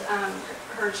 And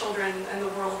her children and the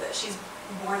world that she's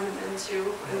born them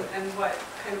into, and what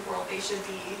kind of world they should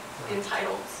be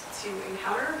entitled to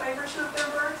encounter by virtue of their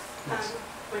birth,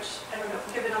 which, I don't know,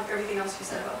 given everything else you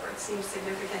said about birth, seems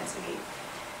significant to me.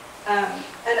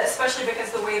 And especially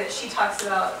because the way that she talks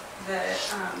about the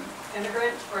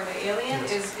immigrant or the alien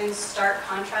is in stark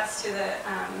contrast to the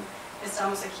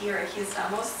estamos aquí or aquí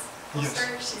estamos poster,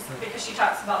 because she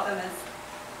talks about them as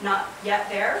not yet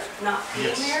there, not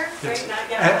being there, right? Not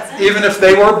yet present. Even if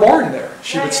they were born there,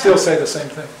 she would still say the same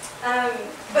thing.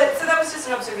 But so that was just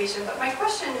an observation, but my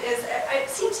question is, it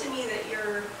seems to me that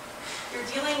you're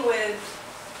dealing with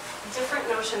different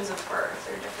notions of birth,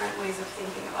 or different ways of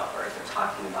thinking about birth, or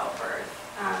talking about birth,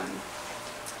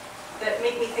 that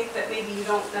make me think that maybe you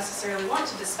don't necessarily want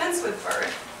to dispense with birth.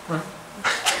 Right.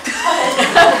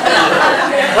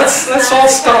 Let's all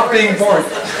stop being boring.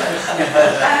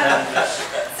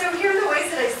 So here are the ways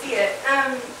that I see it.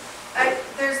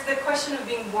 There's the question of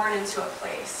being born into a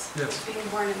place, Yes. being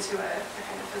born into a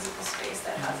kind of physical space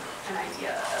that has an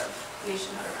idea of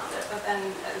nationhood around it. But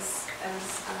then, as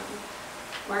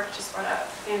Mark just brought up,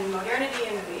 in modernity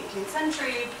and in the 18th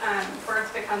century,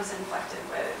 birth becomes inflected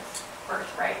with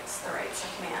birth rights, the rights of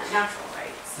man, natural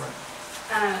rights. Right.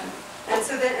 And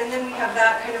then we have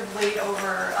that kind of laid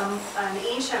over an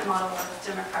ancient model of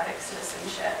democratic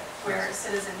citizenship, where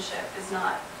citizenship is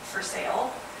not for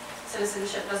sale.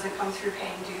 Citizenship doesn't come through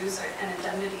paying dues and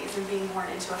indemnities and being born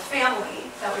into a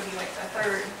family. That would be like the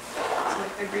third,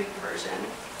 like the Greek version,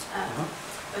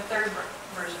 the third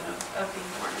version of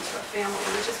being born into a family,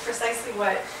 which is precisely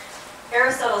what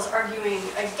Aristotle's arguing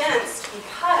against,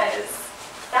 because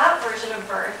that version of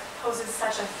birth poses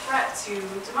such a threat to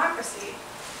democracy.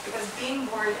 Because being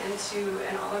born into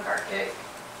an oligarchic,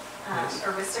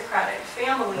 aristocratic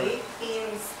family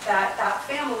means that that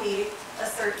family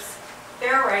asserts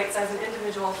their rights as an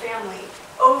individual family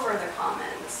over the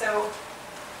common. So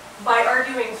by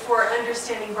arguing for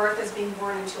understanding birth as being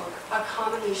born into a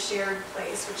commonly shared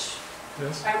place, which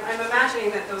Yes. I'm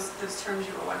imagining that those terms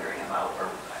you were wondering about, or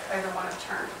either one of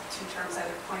two terms,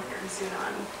 either point here and soon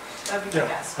on, that would be my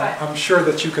guess. But I'm sure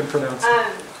that you can pronounce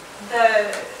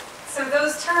it. So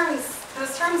those terms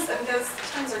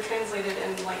are translated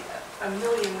in like a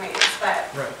million ways, but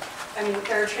Right. I mean,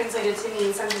 they're translated to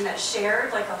mean something that's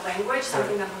shared, like a language,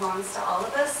 something that belongs to all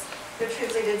of us. They're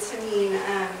translated to mean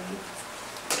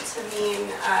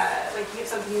like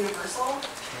something universal.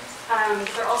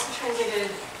 They're also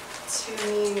translated to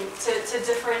mean to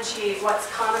differentiate what's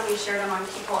commonly shared among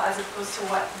people as opposed to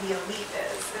what the elite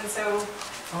is, and so,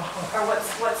 or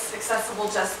what's accessible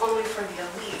just only for the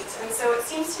elite. And so it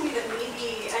seems to me that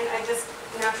maybe, and I just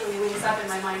naturally links up in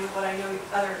my mind with what I know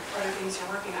other things you're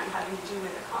working on having to do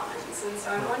with the commons. And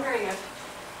so I'm wondering if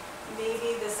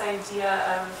maybe this idea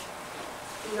of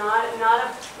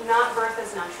not birth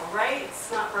as natural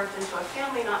rights, not birth into a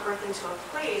family, not birth into a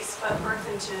place, but birth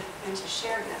into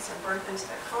sharedness, or birth into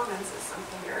the commons, is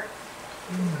something you're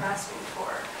grasping for.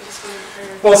 I just wanted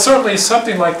to hear. Well, certainly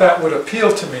something like that would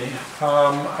appeal to me.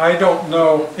 I don't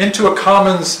know, into a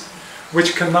commons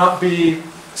which cannot be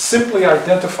simply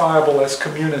identifiable as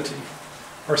community,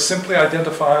 or simply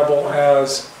identifiable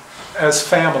as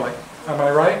family. Am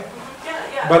I right?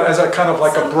 Yeah. But as a kind of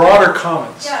like a broader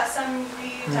commons. Yeah, some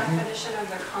redefinition of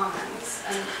the commons,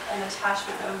 and an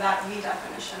attachment of that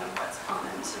redefinition of what's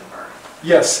common to birth.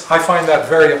 Yes, I find that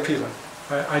very appealing.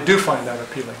 I do find that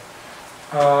appealing.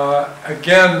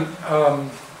 Again,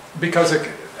 because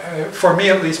for me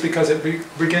at least, because it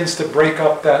begins to break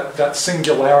up that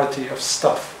singularity of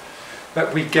stuff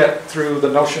that we get through the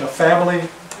notion of family.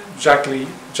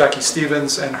 Jackie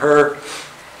Stevens and her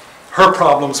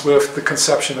problems with the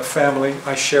conception of family,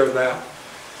 I share that.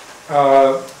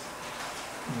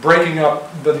 Breaking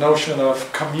up the notion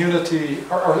of community,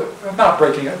 or not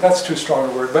breaking it, that's too strong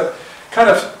a word, but kind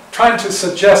of trying to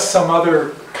suggest some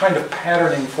other kind of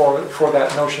patterning for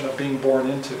that notion of being born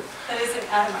into. That isn't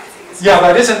atomizing. Yeah,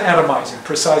 that isn't atomizing,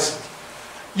 precisely.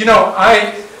 You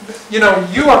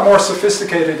are more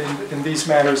sophisticated in these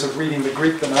matters of reading the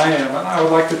Greek than I am, and I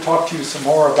would like to talk to you some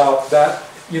more about that,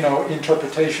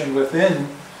 interpretation within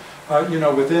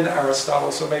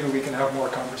Aristotle, so maybe we can have more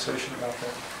conversation about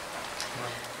that.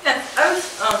 Yeah, I was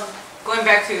going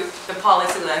back to the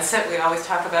policy lens that we always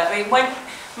talk about. I mean,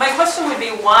 my question would be,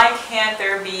 why can't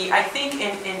there be, I think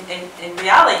in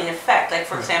reality, in effect, like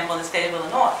for example in the state of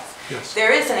Illinois, Yes.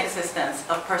 there is an existence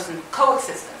of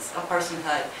coexistence of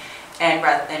personhood and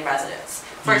residence.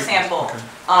 For example, Okay.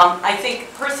 I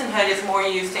think personhood is more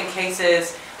used in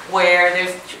cases where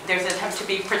there's an attempt to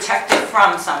be protected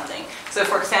from something. So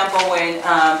for example, when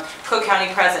Cook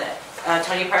County President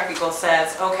Tony Parkwinkle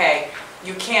says, okay,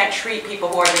 you can't treat people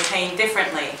who are detained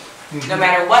differently, no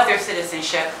matter what their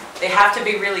citizenship. They have to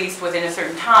be released within a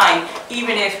certain time,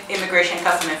 even if Immigration and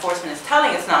Customs Enforcement is telling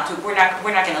us not to. We're not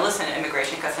going to listen to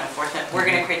Immigration and Customs Enforcement. We're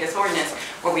going to create this ordinance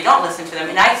where we don't listen to them.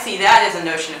 And I see that as a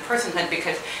notion of personhood,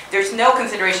 because there's no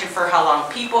consideration for how long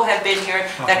people have been here.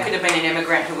 That could have been an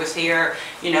immigrant who was here,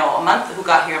 who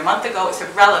got here a month ago. It's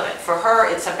irrelevant. For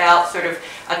her, it's about sort of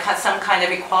some kind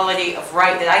of equality of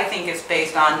right that I think is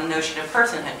based on the notion of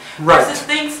personhood. Right. Versus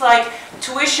things like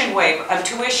tuition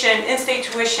payment in-state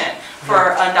tuition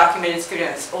for undocumented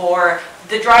students, or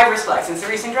the driver's license, the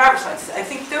recent driver's license. I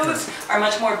think those are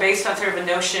much more based on sort of a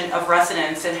notion of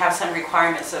residence and have some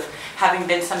requirements of having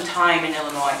been some time in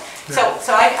Illinois. So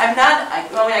I'm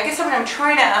not, well, I guess what I'm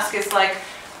trying to ask is like,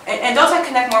 and those I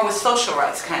connect more with social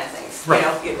rights kind of things, Right.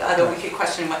 you know, although we could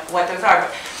question what those are.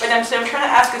 But I'm trying to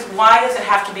ask is why does it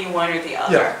have to be one or the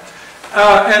other? Yeah.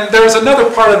 And there's another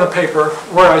part of the paper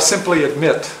where I simply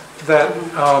admit that,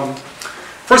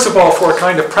 first of all, for a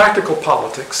kind of practical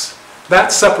politics,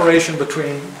 that separation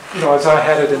between, you know, as I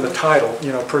had it in the title,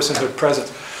 you know, personhood,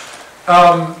 presence,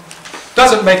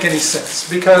 doesn't make any sense,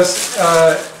 because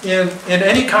in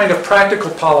any kind of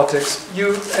practical politics,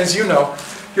 as you know,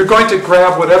 you're going to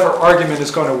grab whatever argument is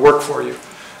going to work for you.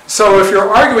 So if you're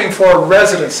arguing for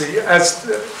residency, as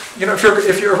you know,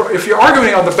 if you're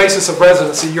arguing on the basis of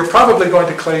residency, you're probably going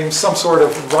to claim some sort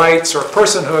of rights or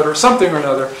personhood or something or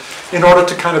another in order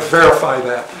to kind of verify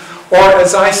that. Or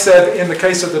as I said in the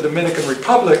case of the Dominican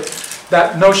Republic,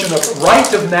 that notion of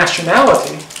right of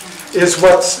nationality is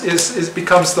what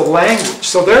becomes the language.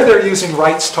 So they're using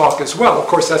rights talk as well. Of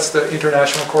course, that's the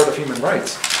International Court of Human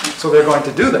Rights. So they're going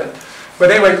to do that. But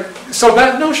anyway, so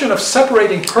that notion of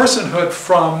separating personhood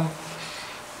from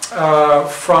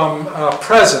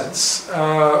presence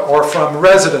or from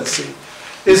residency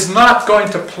is not going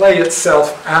to play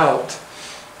itself out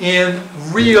in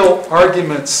real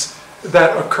arguments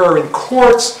that occur in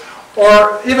courts,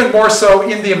 or even more so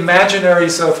in the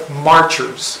imaginaries of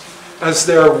marchers as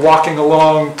they're walking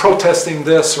along protesting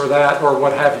this or that or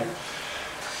what have you.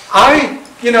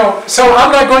 So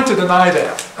I'm not going to deny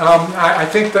that. I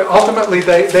think that ultimately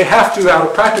they have to, out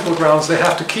of practical grounds, they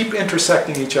have to keep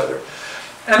intersecting each other.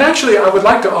 And actually, I would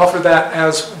like to offer that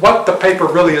as what the paper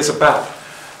really is about.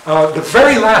 The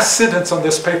very last sentence on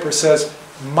this paper says,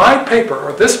 my paper,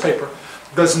 or this paper,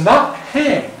 does not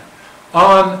hang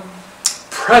on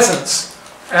presence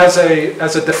as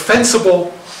a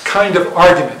defensible kind of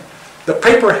argument. The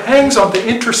paper hangs on the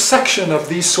intersection of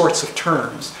these sorts of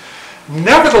terms.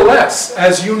 Nevertheless,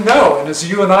 as you know, and as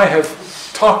you and I have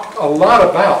talked a lot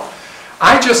about,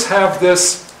 I just have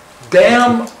this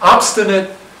damn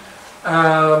obstinate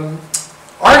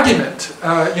argument,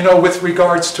 with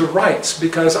regards to rights,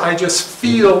 because I just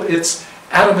feel its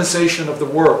atomization of the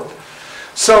world.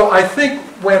 So I think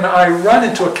when I run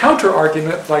into a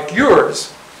counter-argument like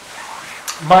yours,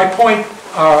 my point,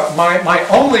 my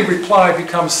only reply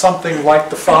becomes something like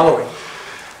the following.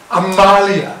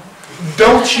 Amalia,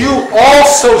 don't you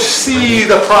also see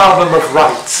the problem of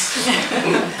rights?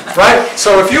 Right?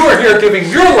 So if you were here giving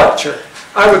your lecture,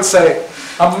 I would say,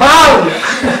 Amalia.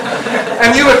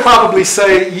 And you would probably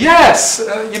say, yes,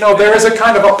 there is a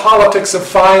kind of a politics of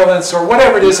violence, or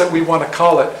whatever it is that we want to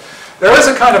call it. There is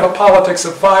a kind of a politics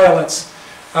of violence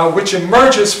which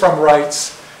emerges from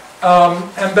rights,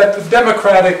 and that the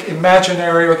democratic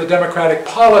imaginary or the democratic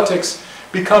politics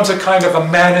becomes a kind of a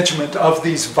management of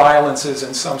these violences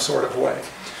in some sort of way.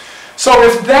 So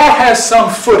if that has some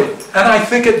footing, and I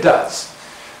think it does,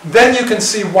 then you can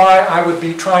see why I would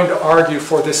be trying to argue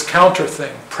for this counter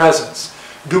thing, presence.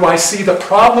 Do I see the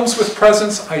problems with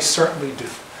presence? I certainly do.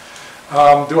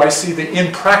 Do I see the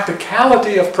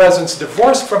impracticality of presence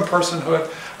divorced from personhood?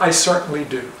 I certainly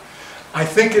do. I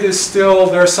think it is still,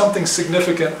 there's something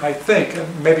significant, I think,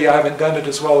 and maybe I haven't done it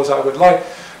as well as I would like,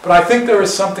 but I think there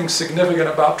is something significant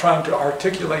about trying to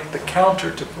articulate the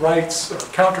counter to rights or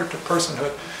counter to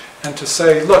personhood, and to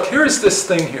say, look, here's this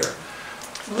thing here.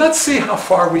 Let's see how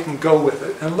far we can go with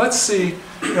it, and let's see,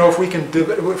 if we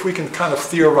can kind of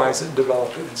theorize it and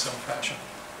develop it in some fashion.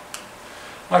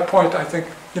 My point, I think,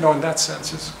 in that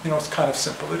sense is, it's kind of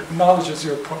simple. It acknowledges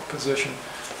your position,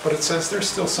 but it says there's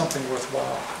still something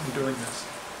worthwhile in doing this.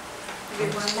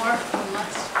 Maybe one more? One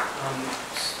last.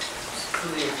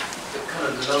 Really, the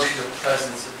notion of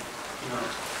presence,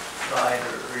 tried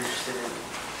or interested in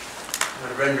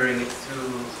rendering it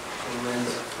through the lens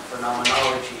of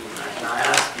phenomenology. And I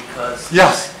ask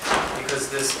because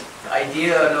this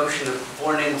notion of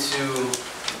born into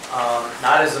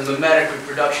not as a mimetic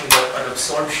reproduction but an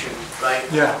absorption, right?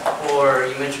 Yeah. Or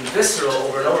you mentioned visceral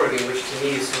over and over again, which to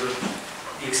me is sort of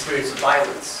the experience of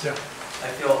violence. Yeah. I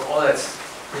feel all that's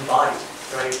embodied,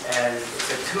 right? And it's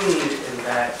attuned in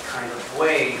that kind of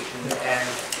way, and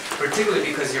particularly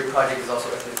because your project is also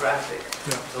ethnographic.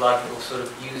 Yeah. There's a lot of people sort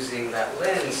of using that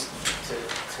lens to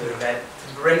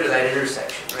render that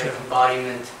intersection, right? Yeah.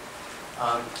 Embodiment,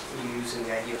 using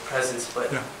the idea of presence,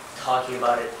 but talking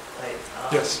about it, right?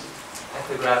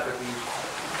 Ethnographically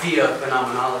via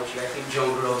phenomenology. I think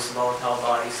Joan Gross, volatile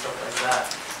bodies, stuff like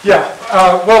that. Yeah,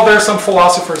 well, there's some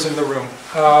philosophers in the room.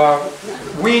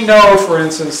 We know, for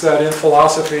instance, that in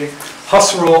philosophy,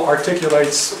 Husserl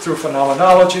articulates through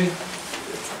phenomenology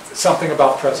something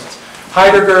about presence.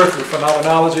 Heidegger, through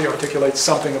phenomenology, articulates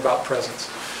something about presence.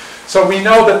 So we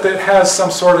know that it has some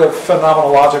sort of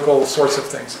phenomenological sorts of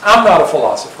things. I'm not a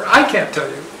philosopher. I can't tell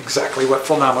you exactly what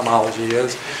phenomenology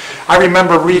is. I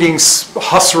remember reading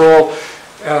Husserl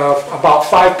about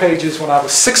 5 pages when I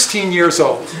was 16 years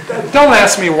old. Don't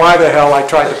ask me why the hell I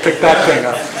tried to pick that thing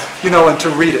up, and to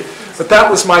read it. But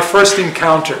that was my first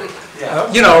encounter.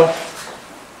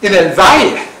 In El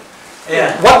Valle.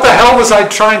 Yeah. What the hell was I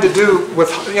trying to do with,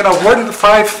 where did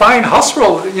I find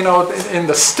Husserl, in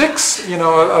the sticks,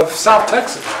 of South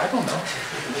Texas? I don't know.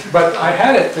 But I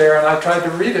had it there, and I tried to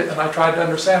read it, and I tried to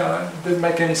understand it, and it didn't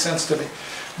make any sense to me.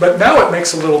 But now it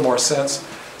makes a little more sense.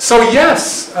 So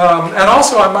yes, and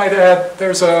also I might add,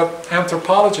 there's an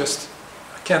anthropologist,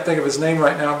 I can't think of his name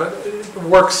right now, but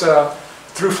works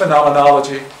through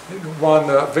phenomenology, won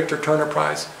the Victor Turner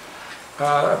Prize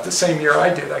the same year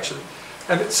I did, actually.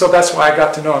 And so that's why I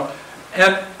got to know him.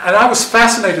 And I was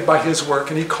fascinated by his work,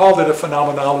 and he called it a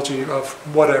phenomenology of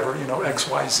whatever, X,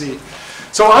 Y, Z.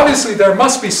 So obviously there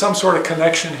must be some sort of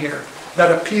connection here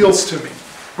that appeals to me,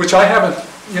 which I haven't,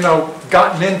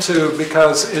 gotten into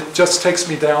because it just takes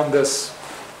me down this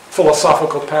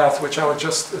philosophical path, which I would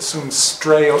just as soon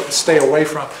stay away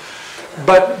from.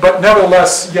 But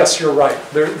nevertheless, yes, you're right.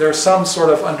 There's some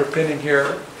sort of underpinning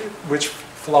here, which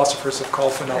philosophers have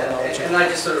called phenomenology. And not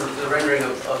just sort of the rendering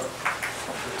of the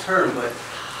term, but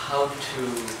how to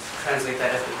translate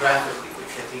that epigraphically,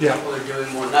 which I think people are doing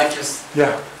more, not just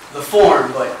the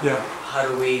form, but how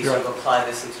do we sort of apply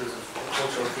this in terms of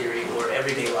cultural theory or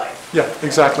everyday life? Yeah,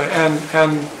 exactly.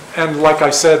 And like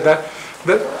I said, that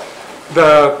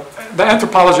the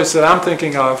anthropologist that I'm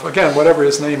thinking of, again, whatever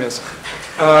his name is,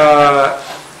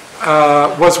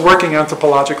 was working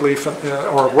anthropologically,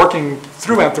 or working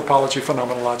through anthropology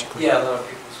phenomenologically. Yeah, a lot of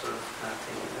people sort of not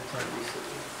taking that part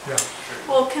recently. Yeah.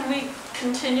 Well, can we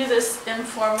continue this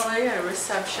informally at a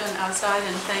reception outside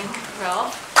and thank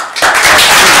Ralph?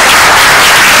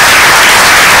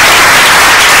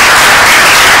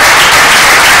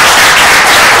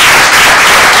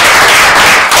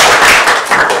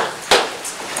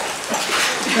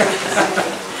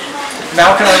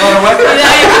 Now can I run away?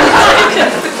 Yeah, you can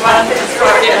run the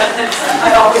story.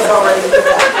 I always already do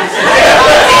that.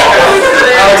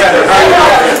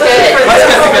 Let's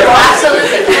get together.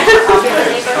 Absolutely.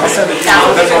 I'll send it to you. That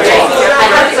would be great. I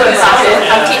have to go to classes.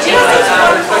 I'm teaching.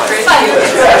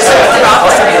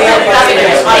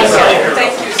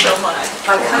 Thank you so much.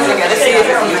 I gotta see if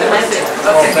you can listen.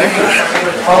 Oh, thank you.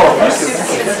 Oh, thank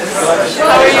you.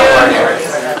 How are you?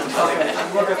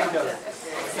 We'll get together.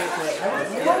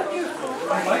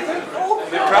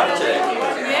 Good project.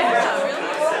 Yeah,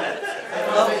 really.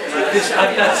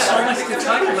 I've got so much to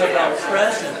talk about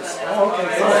presence. Oh, okay.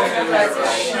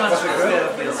 Was it good?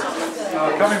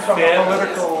 Coming from a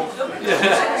political...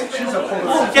 She's a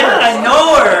political... Oh, yeah, I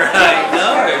know her.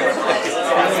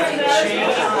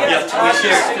 We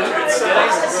share student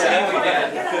studies.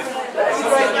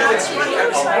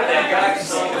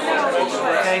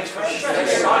 Thanks for sharing.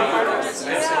 This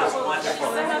is wonderful.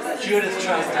 Judith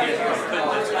tried to get here.